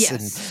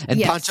 Yes.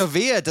 And Pancho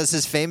Villa does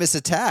his famous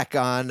attack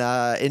on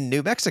in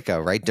New Mexico,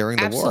 right, during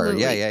the war.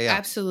 Yeah.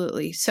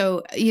 Absolutely.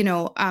 So,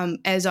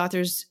 as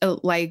authors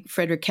like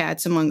Frederick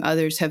Katz, among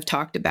others, have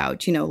talked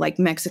about, like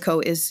Mexico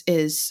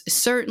is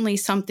certainly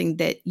something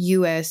that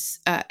U.S.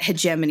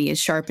 hegemony is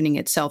sharpening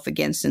itself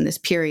against in this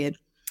period.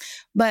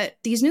 But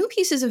these new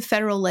pieces of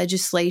federal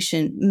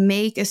legislation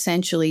make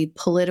essentially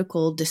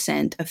political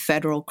dissent a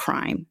federal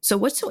crime. So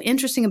what's so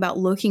interesting about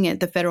looking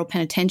at the federal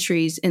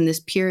penitentiaries in this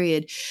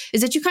period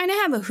is that you kind of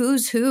have a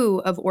who's who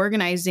of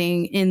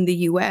organizing in the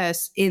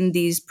U.S. in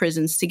these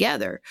prisons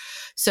together.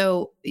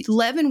 So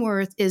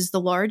Leavenworth is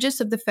the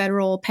largest of the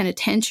federal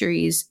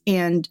penitentiaries,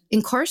 and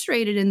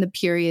incarcerated in the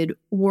period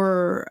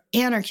were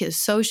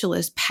anarchists,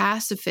 socialists,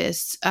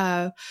 pacifists,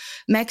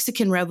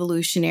 Mexican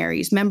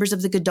revolutionaries, members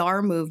of the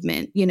Gadar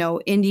movement,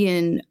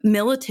 Indian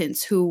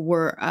militants who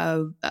were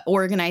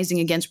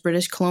organizing against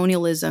British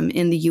colonialism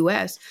in the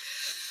U.S.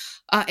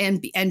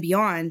 And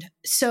beyond.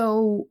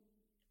 So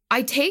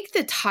I take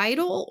the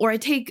title, or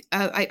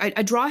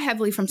I draw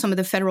heavily from some of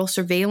the federal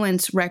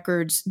surveillance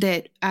records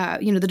that,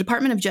 the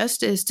Department of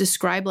Justice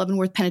described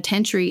Leavenworth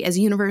Penitentiary as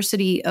a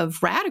university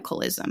of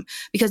radicalism,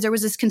 because there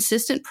was this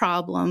consistent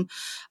problem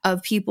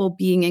of people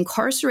being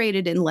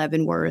incarcerated in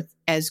Leavenworth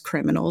as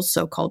criminals,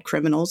 so-called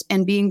criminals,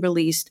 and being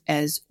released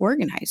as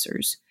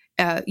organizers.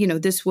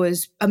 This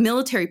was a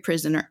military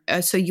prisoner.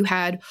 So you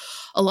had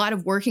a lot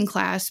of working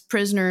class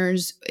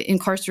prisoners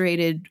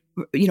incarcerated,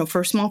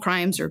 for small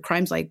crimes or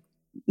crimes like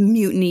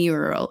mutiny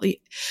or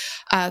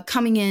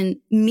coming in,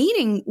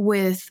 meeting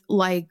with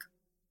like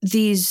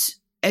these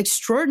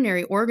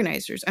extraordinary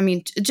organizers. I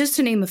mean, just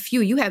to name a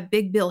few, you have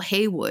Big Bill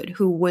Haywood,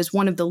 who was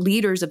one of the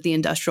leaders of the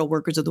industrial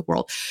workers of the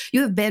world.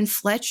 You have Ben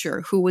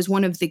Fletcher, who was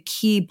one of the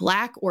key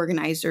Black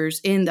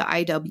organizers in the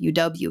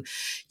IWW.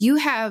 You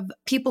have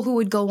people who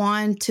would go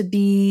on to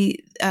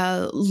be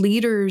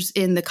leaders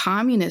in the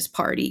Communist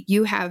Party.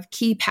 You have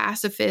key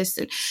pacifists,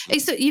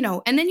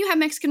 and then you have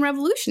Mexican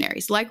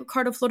revolutionaries like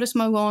Ricardo Flores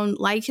Magón,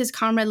 like his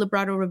comrade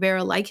Librado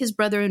Rivera, like his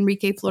brother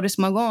Enrique Flores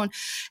Magón.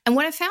 And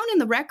what I found in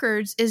the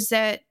records is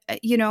that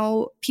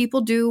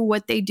people do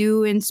what they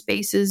do in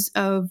spaces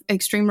of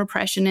extreme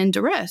repression and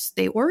duress.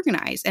 They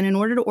organize. And in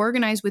order to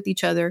organize with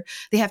each other,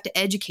 they have to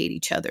educate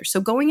each other. So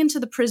going into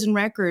the prison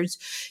records,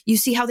 you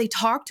see how they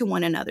talk to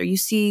one another. You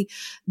see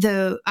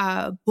the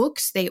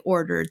books they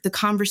ordered, the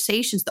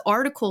conversations, the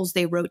articles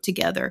they wrote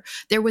together.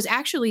 There was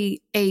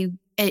actually a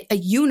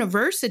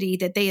university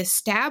that they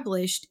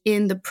established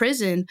in the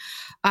prison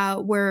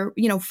where,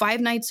 5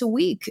 nights a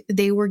week,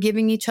 they were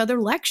giving each other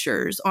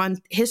lectures on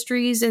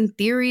histories and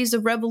theories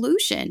of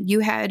revolution. You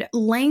had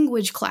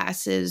language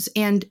classes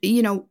and,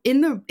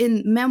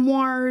 in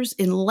memoirs,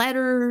 in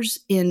letters,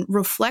 in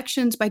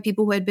reflections by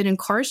people who had been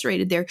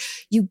incarcerated there,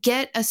 you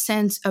get a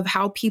sense of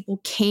how people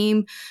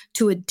came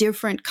to a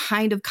different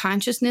kind of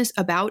consciousness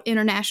about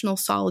international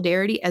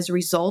solidarity as a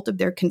result of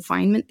their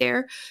confinement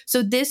there.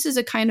 So this is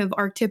a kind of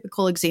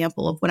archetypical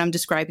example of what I'm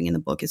describing in the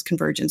book as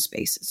convergent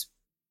spaces.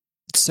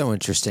 So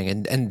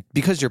interesting. And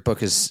because your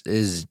book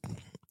is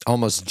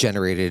almost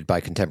generated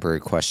by contemporary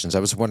questions, I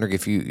was wondering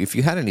if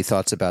you had any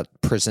thoughts about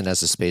prison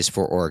as a space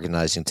for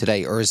organizing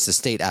today, or is the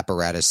state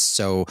apparatus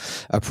so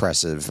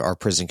oppressive, our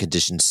prison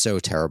conditions so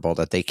terrible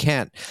that they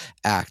can't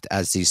act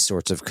as these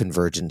sorts of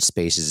convergent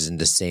spaces in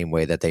the same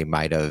way that they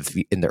might have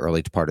in the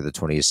early part of the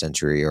 20th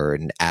century or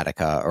in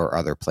Attica or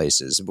other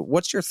places? But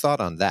what's your thought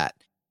on that?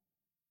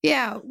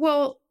 Yeah,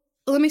 well,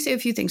 let me say a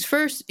few things.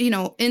 First,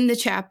 in the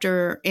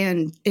chapter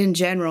and in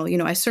general,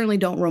 I certainly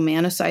don't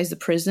romanticize the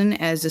prison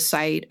as a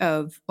site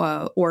of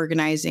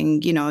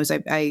organizing, as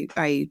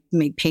I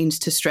make pains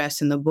to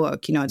stress in the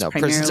book. It's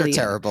primarily... prisons are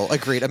terrible.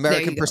 Agreed.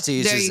 American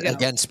prestige is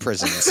against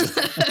prisons.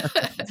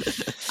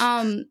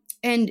 A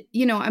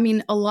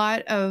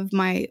lot of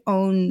my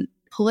own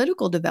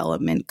political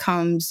development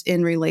comes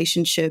in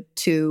relationship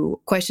to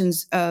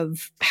questions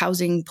of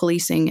housing,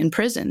 policing, and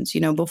prisons.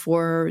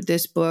 Before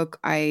this book,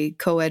 I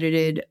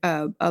co-edited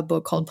a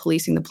book called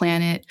Policing the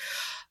Planet,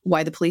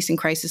 Why the Policing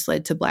Crisis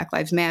Led to Black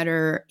Lives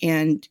Matter.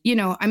 And,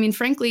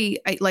 frankly,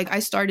 I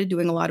started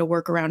doing a lot of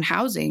work around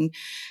housing.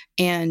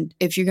 And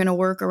if you're going to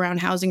work around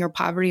housing or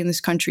poverty in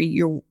this country,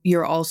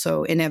 you're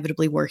also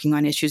inevitably working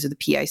on issues of the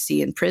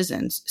PIC and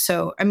prisons.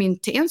 So,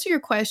 to answer your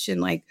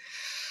question,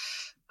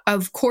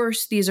 of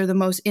course, these are the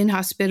most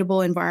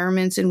inhospitable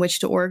environments in which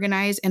to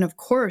organize. And of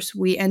course,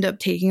 we end up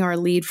taking our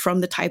lead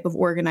from the type of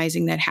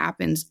organizing that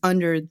happens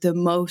under the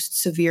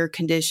most severe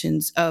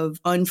conditions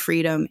of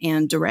unfreedom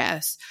and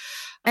duress.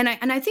 And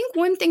I think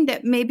one thing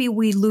that maybe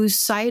we lose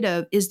sight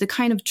of is the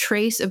kind of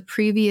trace of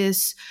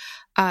previous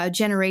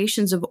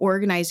generations of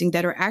organizing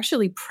that are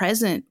actually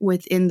present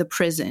within the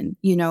prison.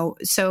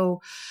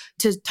 So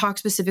to talk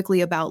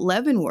specifically about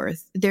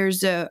Leavenworth,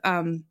 there's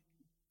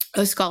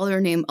a scholar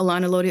named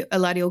Alana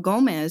Eladio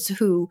Gomez,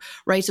 who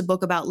writes a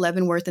book about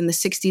Leavenworth in the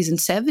 60s and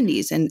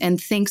 70s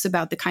and thinks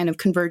about the kind of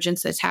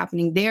convergence that's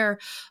happening there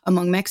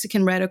among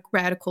Mexican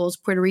radicals,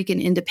 Puerto Rican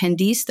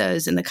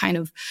independistas, and the kind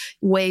of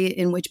way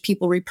in which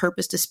people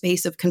repurposed a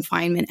space of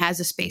confinement as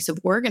a space of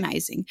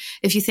organizing.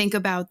 If you think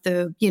about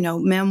the,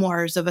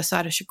 memoirs of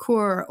Assata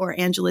Shakur or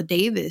Angela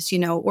Davis,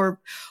 or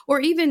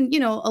even,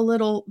 a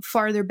little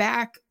farther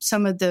back,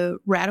 some of the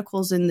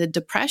radicals in the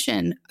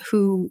Depression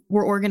who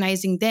were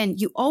organizing then,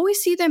 you always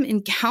see them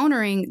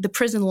encountering the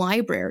prison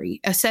library,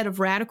 a set of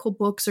radical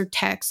books or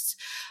texts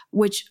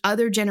which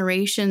other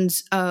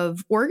generations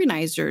of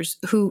organizers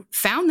who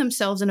found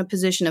themselves in a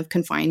position of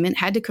confinement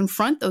had to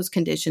confront those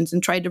conditions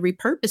and tried to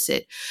repurpose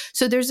it.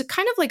 So there's a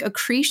kind of like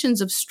accretions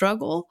of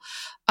struggle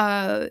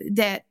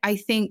that I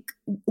think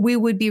we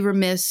would be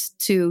remiss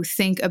to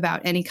think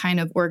about any kind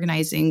of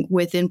organizing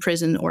within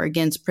prison or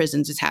against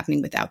prisons is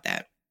happening without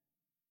that.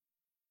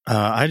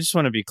 I just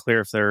want to be clear,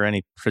 if there are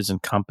any prison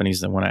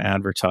companies that want to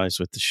advertise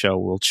with the show,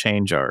 we'll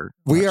change our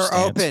We are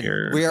open.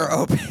 Here. We are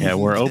open. Yeah,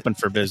 we're open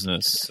for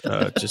business,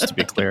 just to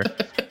be clear.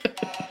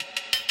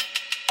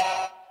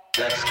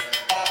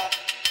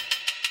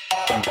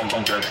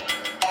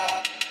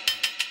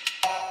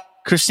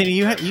 Christina,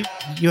 you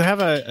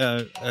have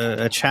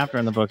a chapter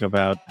in the book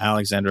about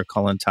Alexandra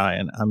Kollontai,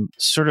 and I'm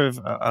sort of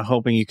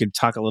hoping you could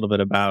talk a little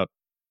bit about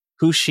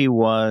who she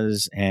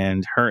was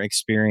and her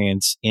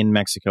experience in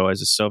Mexico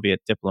as a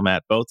Soviet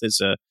diplomat, both as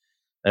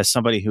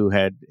somebody who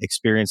had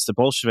experienced the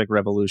Bolshevik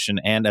Revolution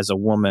and as a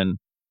woman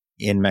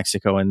in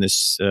Mexico in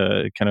this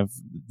kind of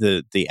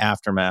the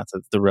aftermath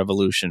of the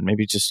revolution.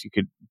 Maybe just you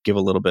could give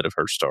a little bit of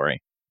her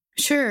story.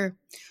 Sure.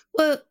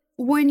 Well,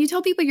 when you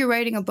tell people you're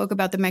writing a book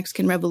about the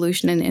Mexican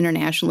Revolution and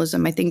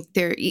internationalism, I think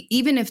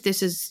even if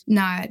this is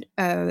not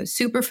a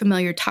super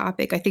familiar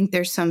topic, I think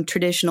there's some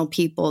traditional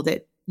people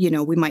that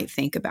we might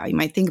think about. You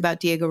might think about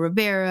Diego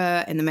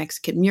Rivera and the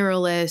Mexican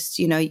muralists.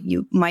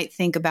 You might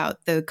think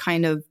about the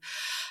kind of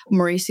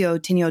Mauricio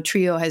Tinio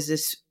Trio has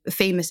this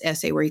famous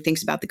essay where he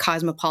thinks about the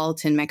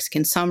cosmopolitan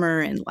Mexican summer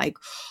and like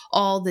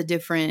all the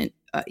different,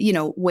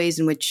 ways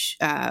in which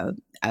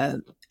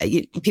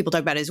people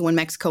talk about it as when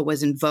Mexico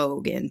was in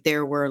vogue and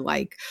there were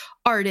like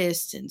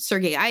artists, and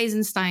Sergei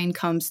Eisenstein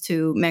comes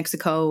to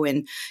Mexico,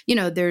 and,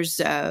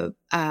 there's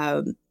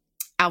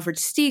Alfred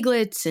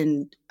Stieglitz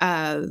and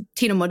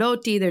Tino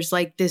Modotti. There's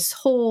like this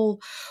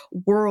whole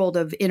world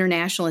of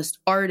internationalist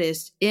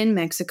artists in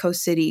Mexico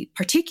City,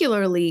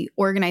 particularly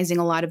organizing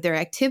a lot of their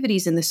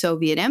activities in the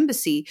Soviet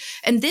embassy.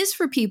 And this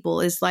for people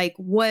is like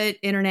what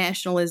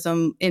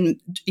internationalism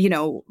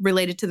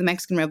related to the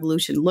Mexican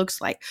Revolution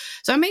looks like.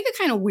 So I make a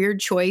kind of weird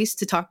choice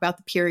to talk about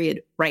the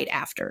period right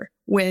after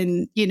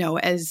when,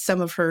 as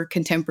some of her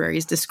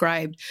contemporaries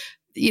described,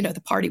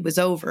 the party was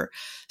over.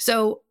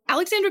 So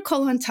Alexandra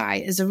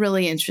Kollontai is a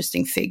really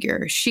interesting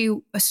figure. She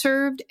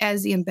served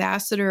as the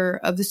ambassador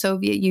of the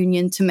Soviet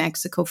Union to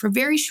Mexico for a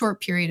very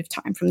short period of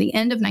time, from the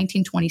end of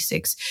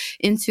 1926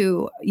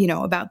 into,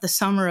 about the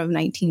summer of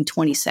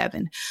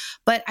 1927.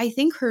 But I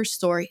think her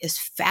story is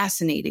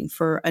fascinating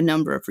for a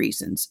number of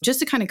reasons. Just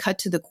to kind of cut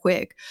to the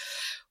quick,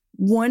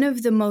 one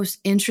of the most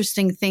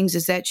interesting things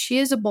is that she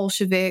is a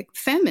Bolshevik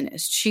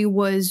feminist. She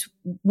was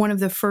one of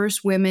the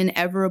first women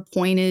ever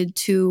appointed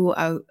to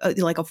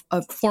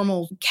a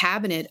formal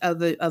cabinet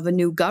of a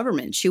new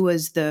government. She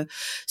was the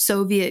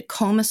Soviet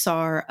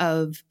Commissar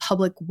of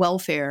Public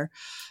Welfare.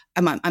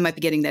 I might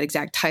be getting that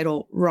exact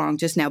title wrong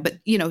just now, but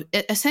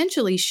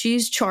essentially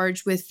she's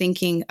charged with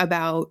thinking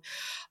about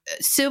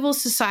civil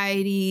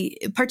society,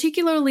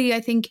 particularly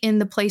I think in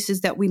the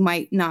places that we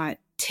might not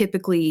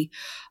typically,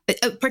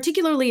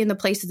 particularly in the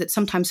places that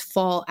sometimes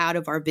fall out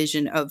of our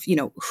vision of,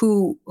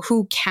 who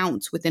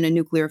counts within a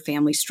nuclear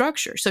family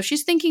structure. So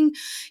she's thinking,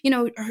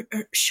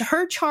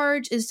 her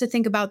charge is to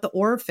think about the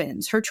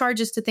orphans. Her charge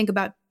is to think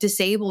about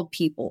disabled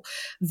people,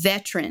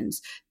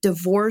 veterans,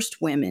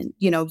 divorced women,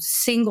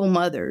 single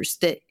mothers,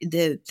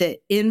 the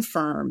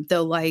infirm,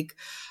 the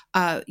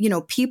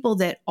people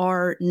that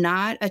are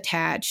not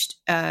attached,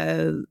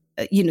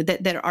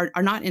 that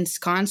are not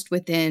ensconced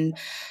within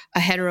a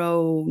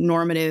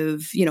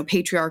heteronormative,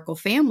 patriarchal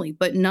family,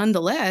 but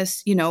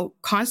nonetheless,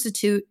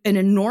 constitute an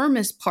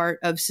enormous part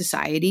of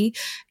society.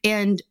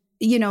 And,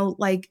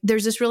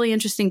 there's this really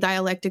interesting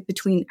dialectic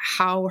between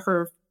how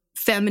her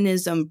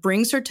feminism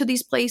brings her to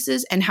these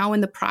places and how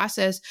in the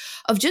process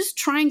of just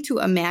trying to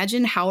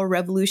imagine how a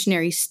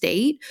revolutionary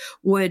state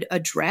would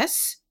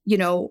address,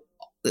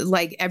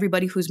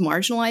 everybody who's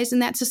marginalized in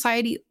that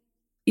society,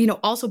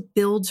 also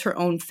builds her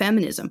own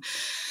feminism.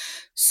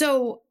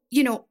 So,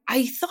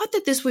 I thought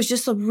that this was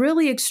just a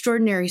really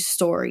extraordinary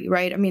story,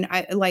 right? I mean,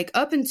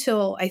 up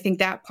until I think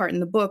that part in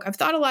the book, I've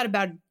thought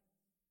about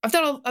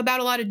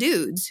a lot of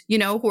dudes,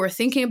 who are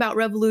thinking about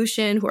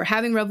revolution, who are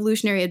having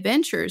revolutionary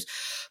adventures.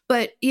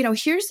 But,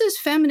 here's this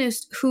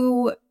feminist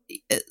who,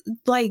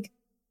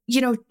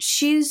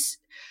 she's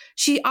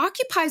she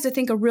occupies, I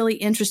think, a really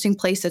interesting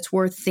place that's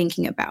worth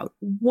thinking about.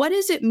 What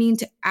does it mean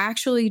to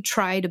actually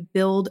try to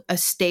build a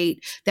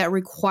state that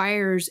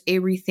requires a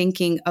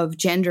rethinking of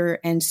gender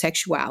and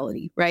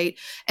sexuality, right?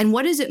 And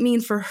what does it mean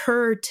for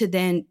her to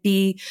then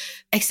be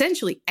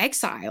essentially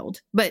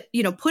exiled, but,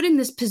 put in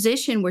this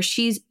position where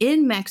she's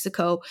in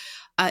Mexico,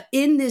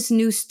 in this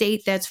new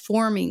state that's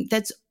forming,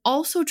 that's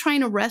also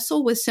trying to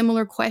wrestle with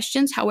similar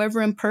questions,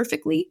 however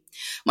imperfectly.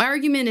 My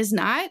argument is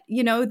not,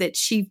 that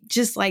she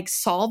just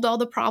solved all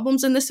the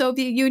problems in the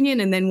Soviet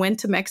Union and then went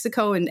to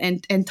Mexico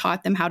and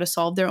taught them how to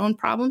solve their own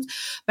problems.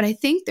 But I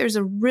think there's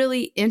a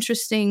really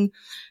interesting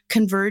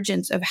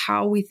convergence of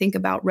how we think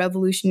about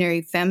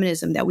revolutionary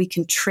feminism that we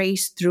can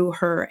trace through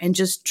her and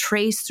just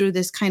trace through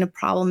this kind of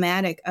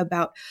problematic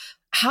about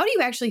how do you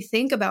actually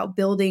think about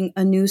building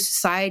a new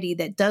society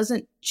that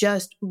doesn't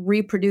just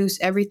reproduce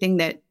everything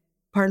that,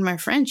 pardon my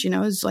French,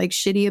 is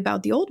shitty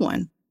about the old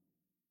one?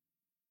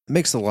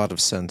 Makes a lot of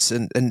sense.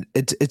 And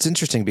it's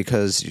interesting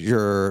because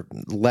your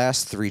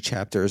last three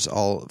chapters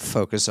all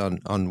focus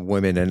on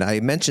women. And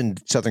I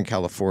mentioned Southern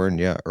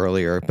California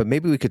earlier, but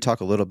maybe we could talk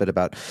a little bit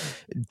about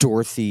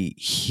Dorothy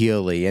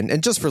Healy.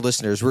 And just for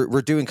listeners,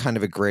 we're doing kind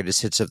of a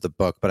greatest hits of the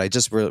book, but I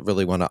just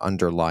really want to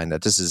underline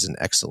that this is an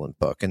excellent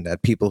book and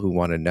that people who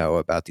want to know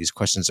about these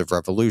questions of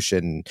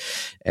revolution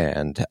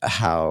and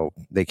how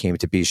they came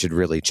to be should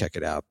really check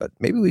it out. But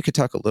maybe we could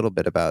talk a little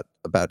bit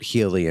about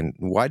Healy and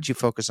why did you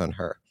focus on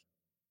her?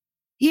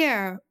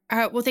 Yeah.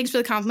 Well, thanks for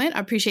the compliment. I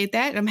appreciate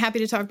that. I'm happy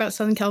to talk about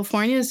Southern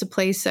California. It's a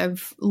place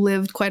I've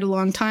lived quite a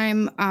long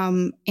time.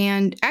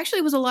 And actually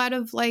it was a lot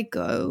of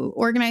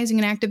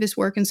organizing and activist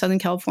work in Southern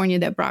California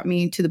that brought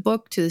me to the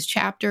book, to this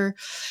chapter.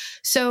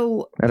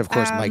 So, and of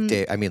course, Mike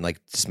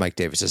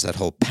Davis is that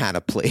whole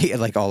panoply,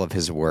 all of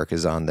his work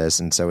is on this.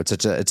 And so it's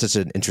such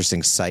an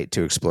interesting site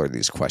to explore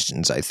these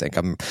questions. I think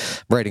I'm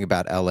writing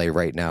about LA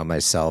right now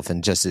myself,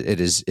 and just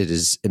it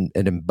is an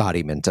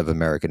embodiment of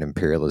American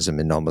imperialism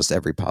in almost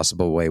every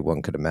possible way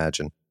one could imagine.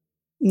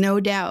 No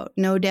doubt.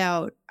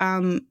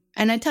 And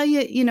I tell you,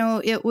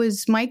 it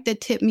was Mike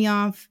that tipped me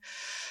off.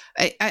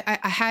 I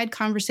had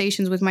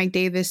conversations with Mike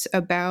Davis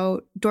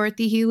about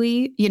Dorothy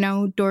Healy.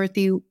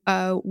 Dorothy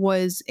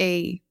was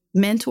a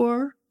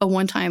mentor, a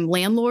one-time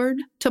landlord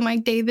to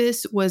Mike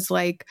Davis, was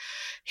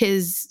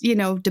his,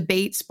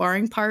 debate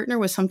sparring partner,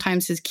 was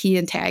sometimes his key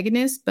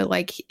antagonist, but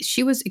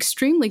she was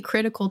extremely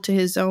critical to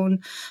his own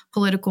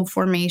political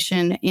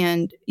formation.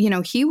 And,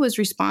 he was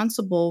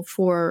responsible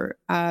for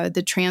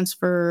the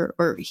transfer,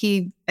 or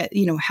he,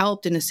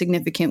 helped in a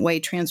significant way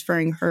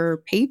transferring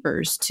her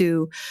papers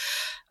to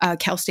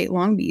Cal State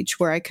Long Beach,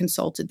 where I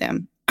consulted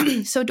them.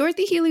 So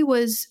Dorothy Healy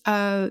was,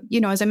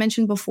 as I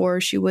mentioned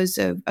before, she was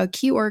a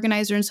key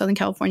organizer in Southern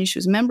California. She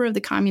was a member of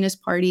the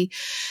Communist Party.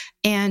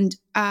 And,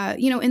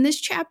 in this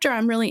chapter,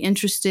 I'm really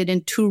interested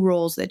in two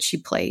roles that she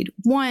played.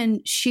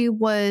 One, she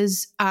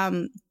was,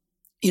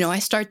 I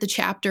start the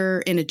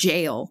chapter in a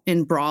jail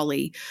in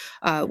Brawley,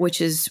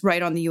 which is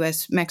right on the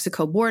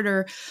U.S.-Mexico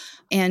border.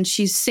 And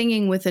she's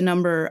singing with a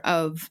number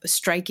of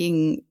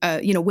striking,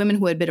 women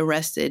who had been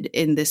arrested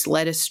in this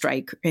lettuce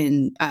strike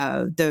in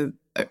the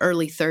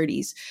early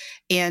 30s.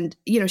 And,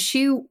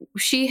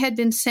 she had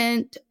been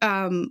sent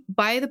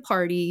by the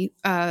party,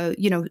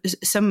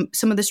 some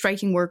of the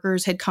striking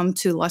workers had come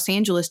to Los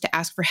Angeles to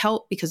ask for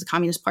help because the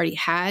Communist Party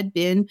had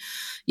been,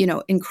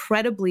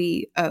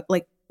 incredibly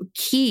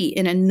key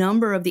in a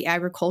number of the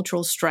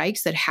agricultural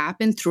strikes that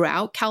happened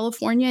throughout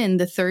California in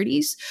the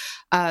 30s.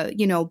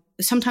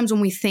 Sometimes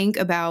when we think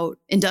about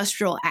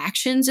industrial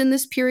actions in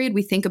this period,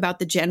 we think about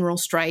the general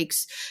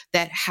strikes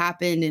that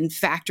happened in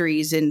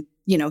factories in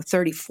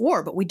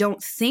 34, but we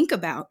don't think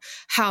about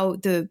how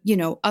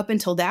up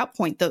until that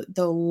point,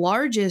 the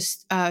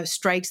largest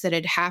strikes that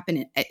had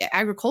happened,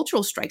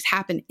 agricultural strikes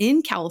happened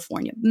in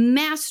California,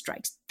 mass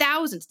strikes,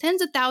 thousands,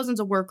 tens of thousands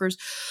of workers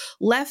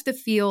left the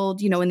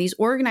field, in these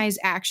organized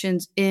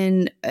actions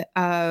in,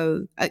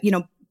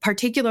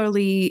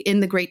 particularly in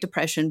the Great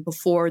Depression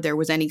before there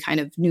was any kind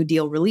of New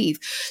Deal relief.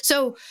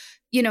 So,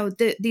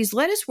 these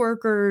lettuce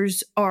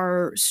workers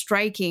are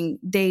striking.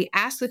 They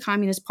ask the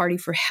Communist Party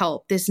for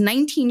help. This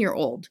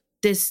 19-year-old,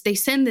 they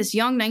send this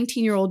young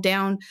 19-year-old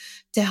down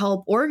to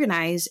help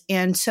organize.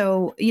 And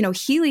so,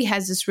 Healy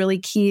has this really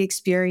key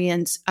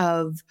experience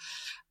of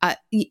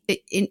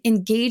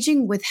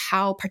engaging with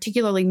how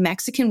particularly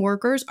Mexican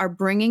workers are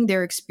bringing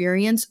their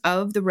experience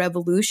of the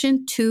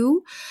revolution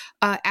to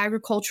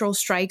agricultural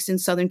strikes in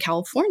Southern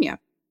California.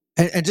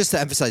 And just to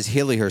emphasize,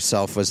 Healy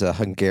herself was a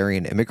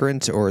Hungarian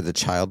immigrant or the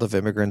child of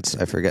immigrants.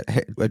 I forget,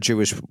 a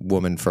Jewish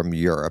woman from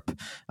Europe,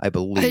 I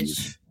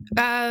believe.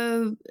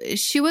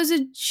 She was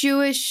a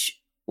Jewish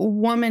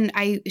woman.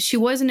 She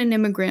wasn't an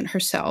immigrant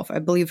herself. I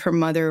believe her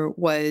mother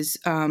was.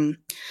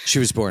 She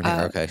was born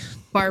here. Okay.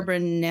 Barbara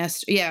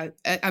Nestor. Yeah.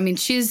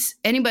 She's,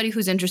 anybody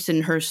who's interested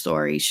in her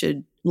story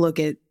should look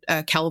at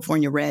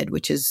California Red,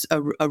 which is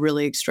a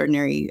really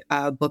extraordinary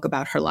book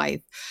about her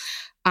life.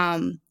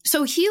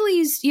 So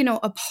Healy's,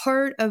 a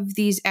part of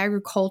these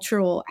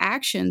agricultural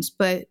actions,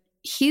 but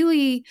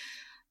Healy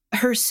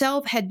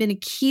herself had been a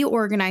key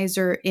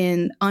organizer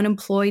in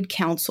unemployed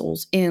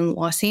councils in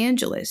Los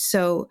Angeles.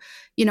 So,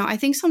 I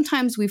think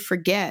sometimes we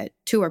forget,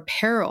 to our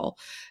peril,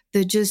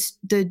 the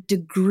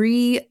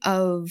degree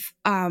of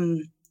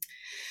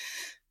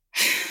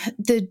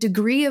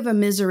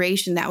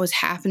immiseration that was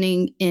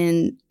happening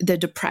in the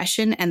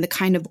Depression and the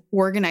kind of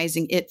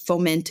organizing it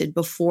fomented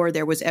before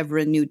there was ever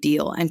a New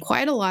Deal. And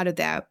quite a lot of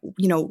that,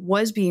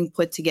 was being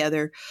put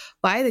together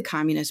by the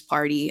Communist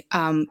Party.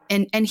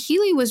 And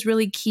Healy was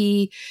really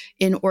key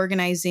in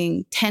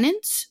organizing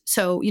tenants.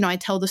 So, I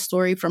tell the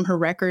story from her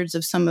records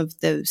of some of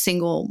the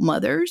single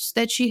mothers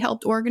that she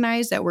helped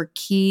organize that were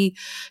key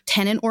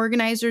tenant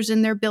organizers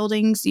in their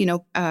buildings.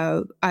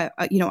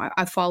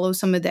 I follow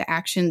some of the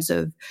actions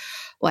of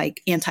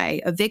like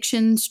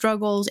anti-eviction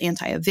struggles,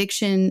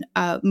 anti-eviction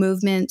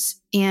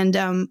movements. And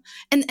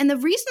the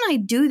reason I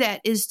do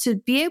that is to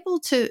be able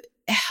to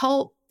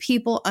help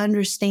people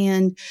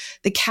understand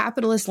the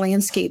capitalist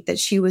landscape that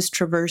she was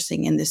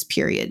traversing in this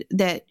period.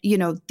 That,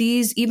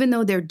 these, even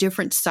though they're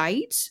different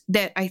sites,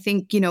 that I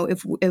think,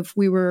 if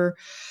we were,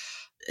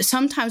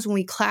 sometimes when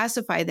we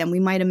classify them, we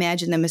might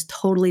imagine them as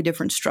totally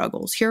different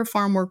struggles. Here are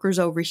farm workers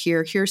over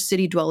here. Here are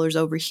city dwellers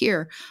over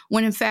here.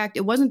 When in fact,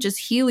 it wasn't just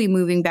Healy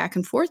moving back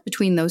and forth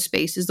between those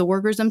spaces. The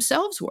workers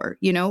themselves were.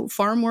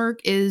 Farm work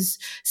is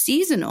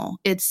seasonal.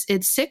 It's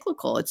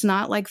cyclical. It's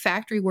not like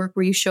factory work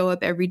where you show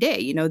up every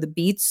day. The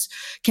beets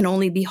can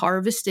only be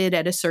harvested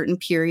at a certain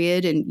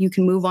period and you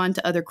can move on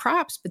to other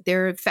crops, but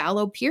there are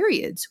fallow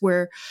periods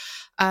where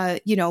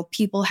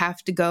people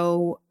have to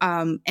go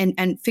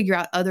and figure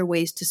out other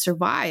ways to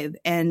survive.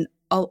 And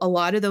a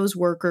lot of those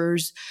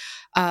workers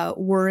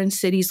were in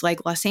cities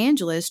like Los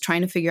Angeles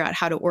trying to figure out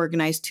how to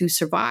organize to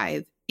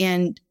survive.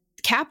 And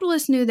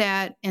capitalists knew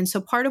that. And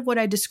so part of what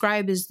I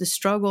describe is the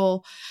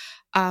struggle,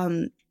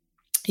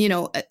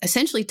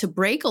 essentially to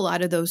break a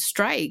lot of those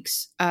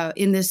strikes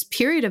in this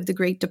period of the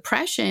Great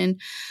Depression.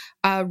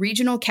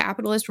 Regional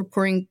capitalists were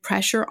putting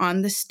pressure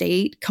on the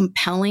state,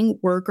 compelling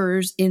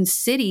workers in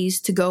cities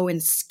to go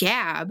and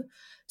scab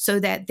so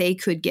that they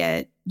could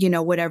get,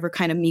 whatever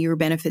kind of meager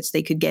benefits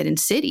they could get in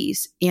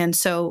cities. And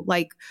so,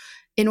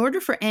 in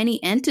order for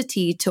any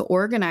entity to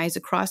organize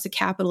across the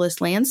capitalist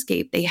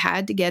landscape, they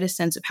had to get a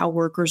sense of how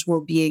workers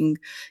were being,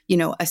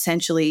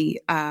 essentially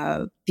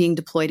being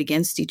deployed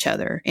against each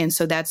other. And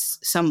so that's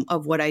some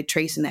of what I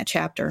trace in that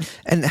chapter.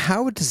 And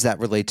how does that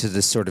relate to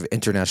this sort of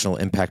international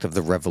impact of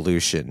the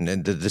revolution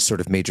and the sort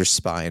of major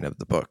spine of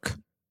the book?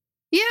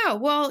 Yeah,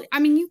 well,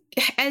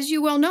 as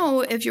you well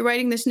know, if you're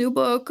writing this new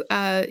book,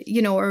 or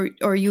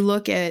you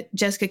look at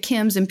Jessica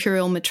Kim's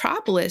Imperial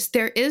Metropolis,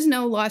 there is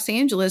no Los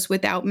Angeles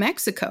without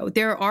Mexico.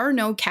 There are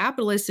no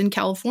capitalists in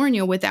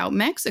California without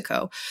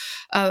Mexico.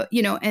 I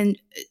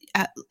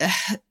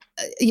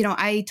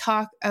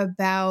talk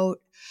about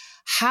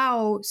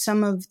how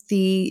some of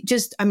the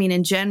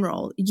in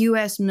general,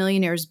 U.S.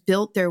 millionaires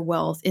built their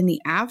wealth in the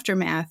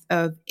aftermath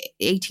of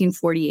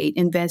 1848,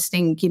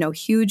 investing,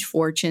 huge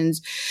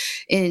fortunes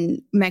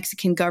in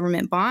Mexican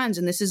government bonds.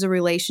 And this is a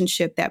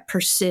relationship that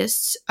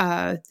persists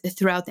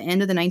throughout the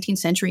end of the 19th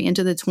century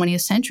into the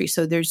 20th century.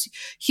 So there's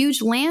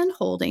huge land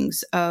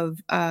holdings of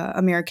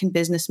American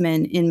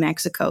businessmen in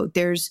Mexico.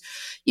 There's,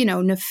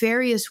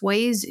 nefarious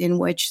ways in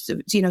which,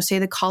 say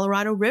the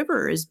Colorado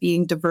River is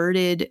being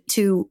diverted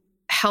to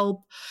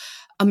help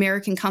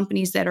American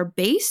companies that are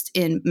based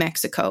in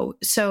Mexico.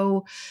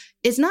 So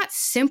it's not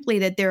simply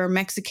that there are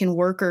Mexican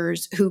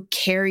workers who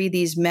carry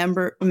these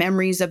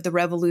memories of the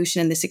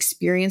revolution and this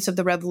experience of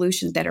the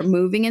revolution that are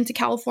moving into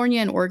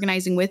California and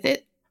organizing with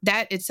it.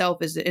 That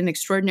itself is an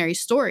extraordinary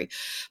story.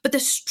 But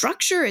the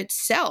structure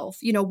itself,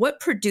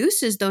 what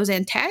produces those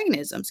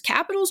antagonisms?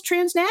 Capital is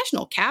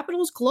transnational. Capital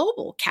is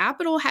global.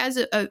 Capital has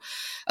a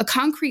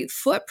concrete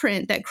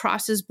footprint that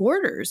crosses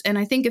borders. And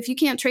I think if you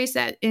can't trace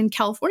that in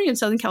California, in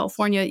Southern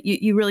California,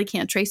 you really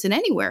can't trace it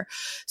anywhere.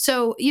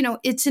 So,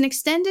 it's an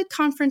extended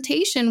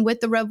confrontation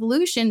with the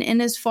revolution.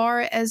 And as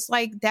far as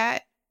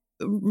that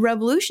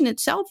revolution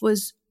itself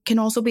can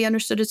also be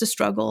understood as a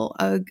struggle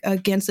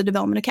against the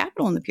development of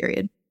capital in the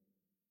period.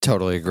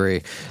 Totally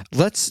agree.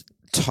 Let's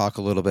talk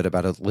a little bit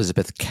about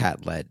Elizabeth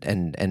Catlett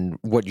and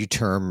what you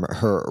term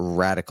her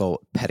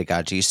radical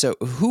pedagogy. So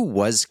who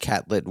was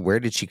Catlett? Where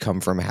did she come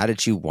from? How did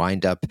she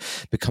wind up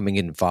becoming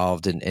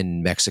involved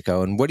in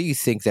Mexico? And what do you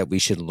think that we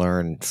should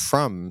learn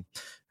from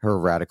her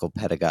radical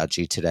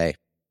pedagogy today?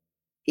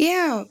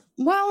 Yeah,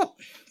 well,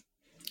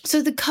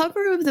 so the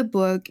cover of the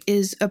book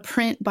is a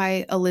print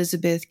by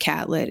Elizabeth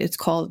Catlett. It's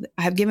called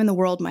I Have Given the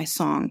World My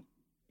Song.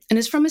 And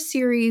it's from a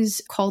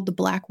series called The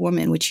Black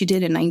Woman, which she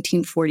did in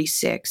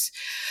 1946.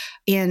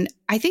 And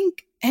I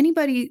think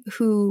anybody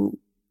who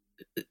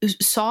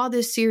saw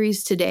this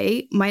series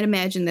today might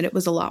imagine that it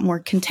was a lot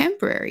more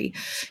contemporary.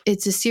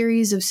 It's a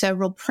series of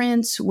several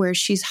prints where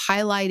she's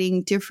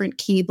highlighting different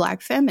key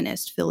Black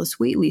feminists, Phyllis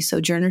Wheatley,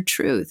 Sojourner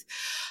Truth,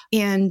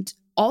 and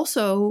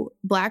also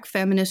Black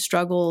feminist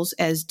struggles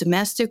as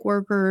domestic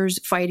workers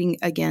fighting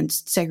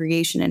against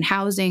segregation in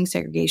housing,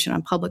 segregation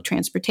on public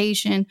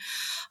transportation.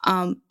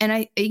 And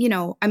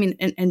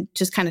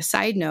just kind of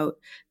side note,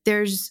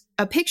 there's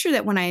a picture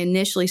that when I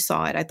initially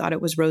saw it, I thought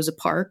it was Rosa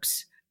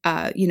Parks,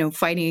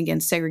 fighting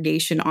against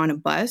segregation on a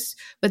bus.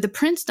 But the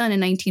print's done in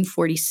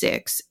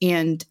 1946.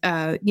 And,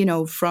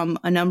 from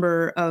a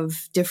number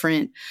of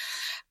different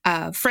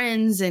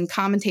friends and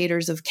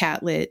commentators of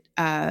Catlett,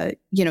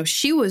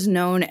 she was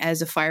known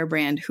as a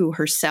firebrand who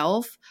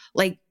herself,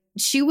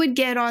 she would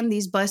get on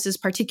these buses,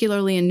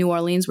 particularly in New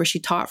Orleans, where she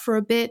taught for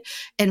a bit,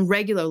 and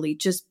regularly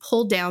just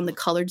pull down the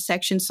colored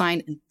section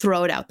sign and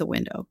throw it out the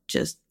window.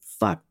 Just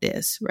fuck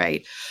this,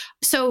 right?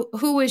 So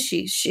who was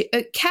she?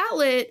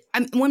 Catlett,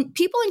 when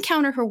people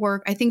encounter her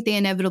work, I think they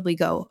inevitably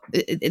go,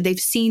 they've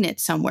seen it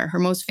somewhere. Her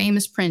most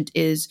famous print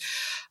is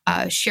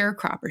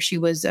Sharecropper. She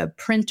was a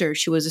printer,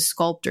 she was a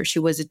sculptor, she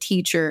was a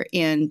teacher,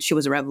 and she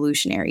was a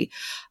revolutionary.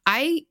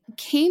 I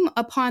came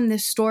upon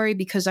this story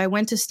because I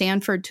went to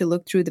Stanford to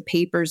look through the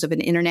papers of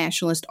an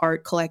internationalist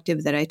art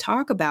collective that I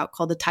talk about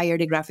called the Taller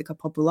de Gráfica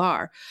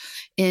Popular.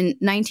 In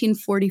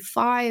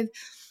 1945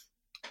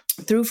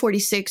 through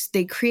 46,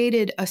 they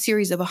created a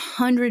series of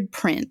 100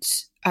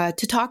 prints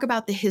to talk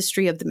about the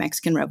history of the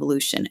Mexican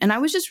Revolution. And I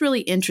was just really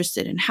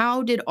interested in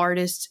how did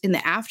artists in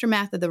the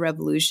aftermath of the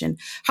revolution,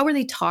 how were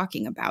they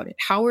talking about it?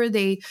 How are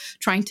they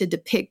trying to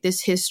depict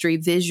this history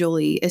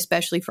visually,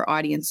 especially for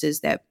audiences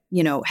that,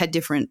 had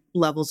different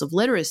levels of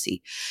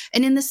literacy?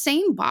 And in the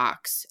same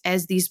box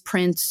as these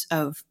prints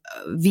of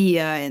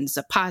Villa and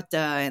Zapata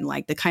and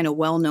the kind of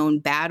well-known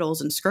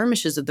battles and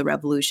skirmishes of the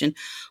revolution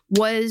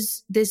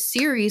was this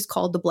series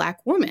called The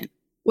Black Woman,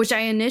 which I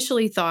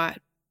initially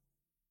thought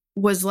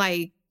was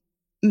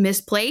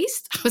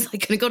misplaced. I was going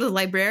to go to the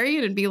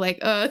librarian and be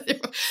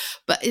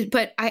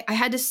but I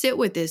had to sit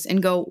with this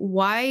and go,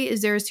 why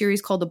is there a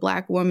series called The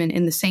Black Woman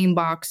in the same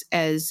box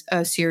as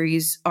a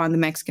series on the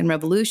Mexican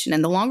Revolution?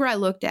 And the longer I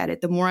looked at it,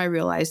 the more I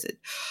realized that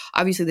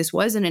obviously this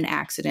wasn't an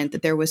accident,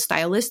 that there was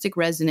stylistic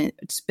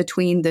resonance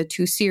between the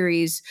two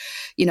series.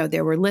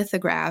 There were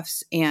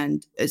lithographs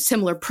and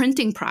similar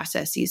printing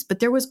processes, but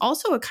there was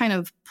also a kind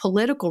of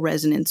political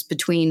resonance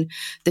between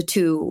the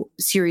two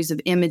series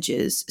of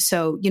images.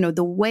 So,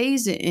 the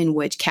ways in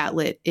which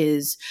Catlett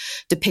is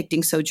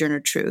depicting Sojourner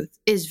Truth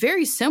is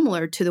very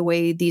similar to the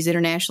way these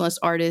internationalist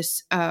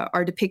artists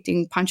are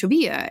depicting Pancho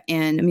Villa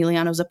and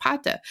Emiliano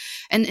Zapata,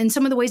 and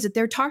some of the ways that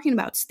they're talking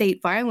about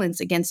state violence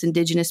against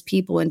indigenous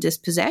people and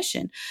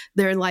dispossession.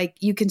 They're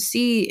you can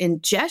see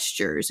in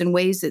gestures and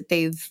ways that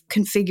they've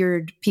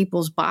configured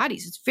people's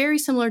bodies. It's very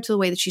similar to the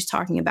way that she's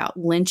talking about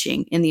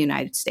lynching in the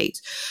United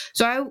States.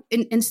 So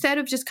instead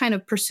of just kind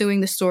of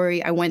pursuing the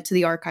story, I went to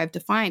the archive to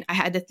find, I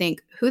had to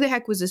think, who the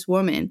heck was this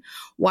woman?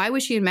 Why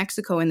was she in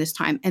Mexico in this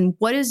time? And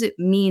what does it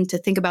mean to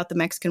think about the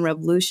Mexican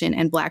Revolution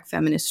and Black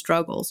feminist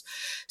struggles?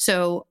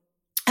 So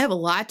I have a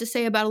lot to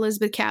say about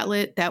Elizabeth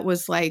Catlett. That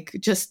was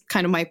just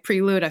kind of my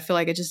prelude. I feel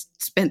like I just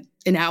spent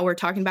an hour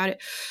talking about it.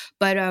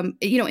 But, in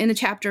the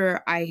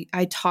chapter, I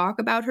talk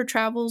about her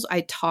travels.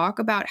 I talk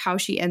about how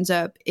she ends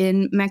up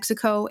in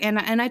Mexico. And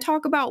I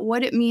talk about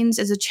what it means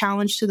as a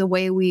challenge to the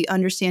way we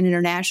understand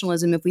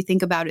internationalism if we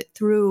think about it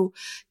through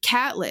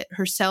Catlett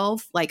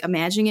herself,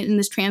 imagining it in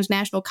this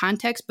transnational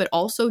context, but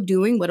also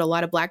doing what a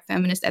lot of Black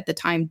feminists at the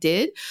time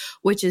did,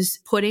 which is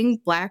putting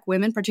Black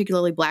women,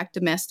 particularly Black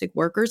domestic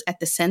workers, at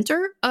the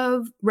center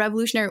of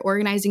revolutionary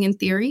organizing in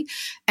theory,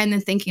 and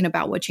then thinking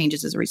about what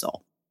changes as a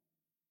result.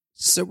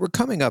 So we're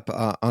coming up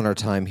on our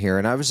time here,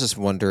 and I was just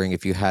wondering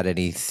if you had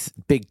any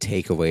big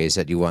takeaways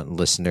that you want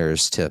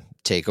listeners to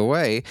take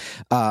away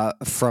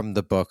from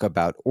the book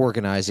about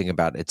organizing,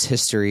 about its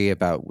history,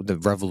 about the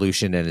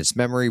revolution and its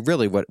memory,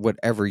 really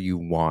whatever you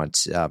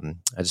want. I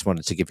just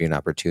wanted to give you an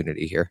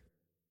opportunity here.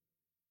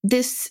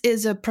 This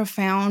is a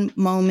profound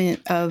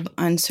moment of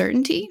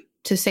uncertainty,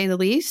 to say the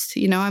least.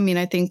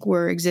 I think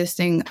we're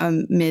existing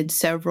amid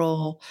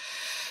several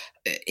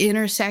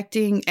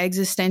intersecting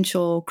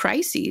existential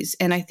crises.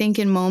 And I think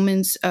in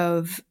moments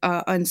of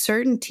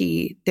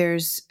uncertainty,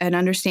 there's an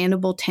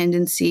understandable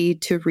tendency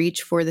to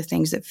reach for the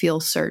things that feel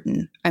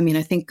certain. I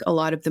think a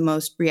lot of the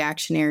most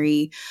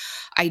reactionary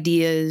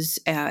ideas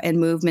and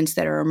movements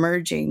that are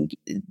emerging,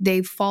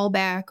 they fall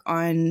back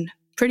on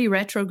pretty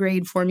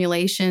retrograde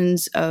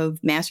formulations of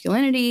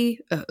masculinity,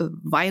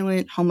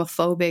 violent,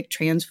 homophobic,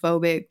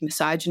 transphobic,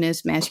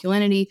 misogynist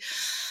masculinity.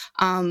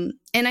 And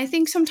I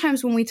think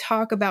sometimes when we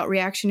talk about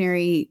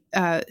reactionary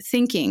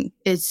thinking,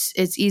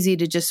 it's easy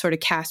to just sort of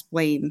cast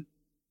blame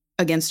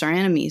against our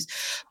enemies.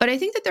 But I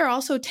think that there are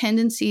also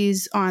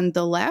tendencies on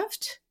the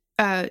left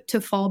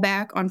to fall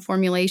back on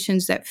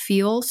formulations that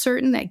feel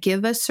certain, that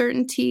give us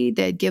certainty,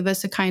 that give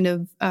us a kind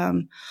of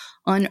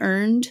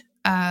unearned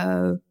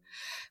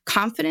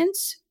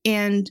confidence.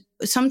 And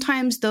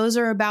sometimes those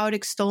are about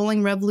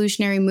extolling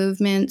revolutionary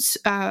movements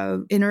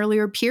in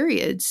earlier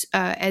periods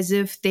as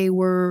if they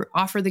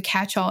offer the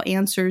catch-all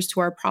answers to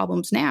our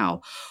problems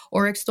now,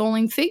 or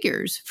extolling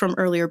figures from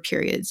earlier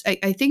periods.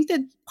 I think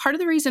that part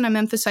of the reason I'm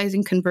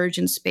emphasizing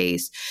convergent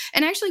space,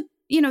 and actually,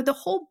 the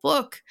whole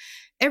book,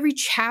 every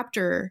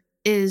chapter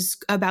is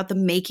about the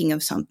making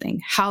of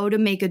something, how to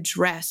make a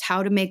dress,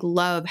 how to make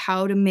love,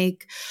 how to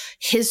make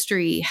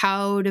history,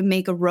 how to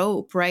make a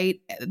rope,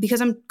 right? Because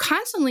I'm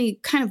constantly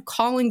kind of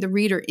calling the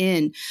reader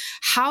in.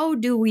 How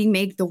do we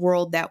make the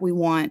world that we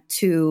want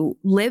to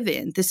live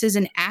in? This is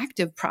an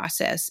active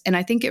process. And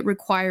I think it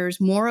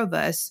requires more of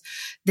us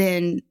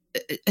than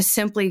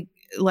simply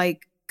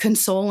like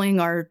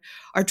consoling our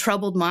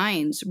troubled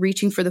minds,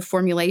 reaching for the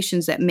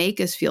formulations that make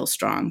us feel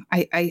strong.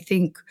 I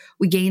think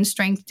we gain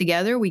strength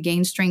together. We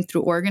gain strength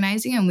through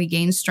organizing, and we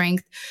gain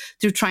strength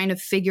through trying to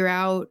figure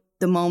out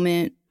the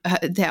moment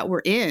that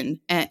we're in.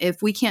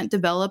 If we can't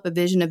develop a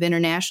vision of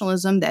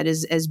internationalism that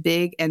is as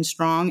big and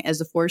strong as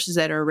the forces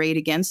that are arrayed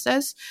against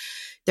us,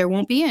 there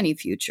won't be any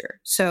future.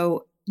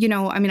 So,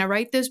 I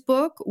write this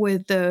book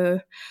with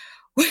a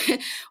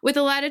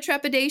lot of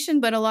trepidation,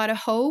 but a lot of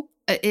hope.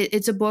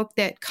 It's a book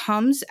that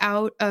comes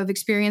out of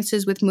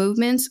experiences with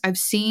movements. I've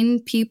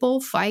seen people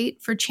fight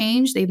for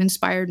change. They've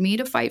inspired me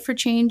to fight for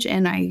change.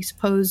 And I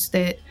suppose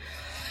that,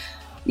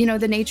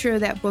 the nature of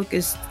that book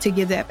is to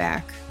give that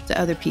back to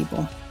other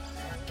people.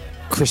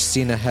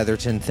 Christina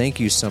Heatherton, thank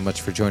you so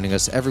much for joining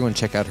us. Everyone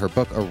check out her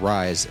book,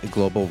 Arise,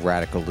 Global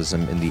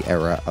Radicalism in the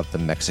Era of the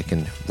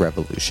Mexican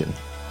Revolution.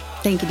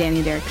 Thank you, Danny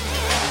and Derek.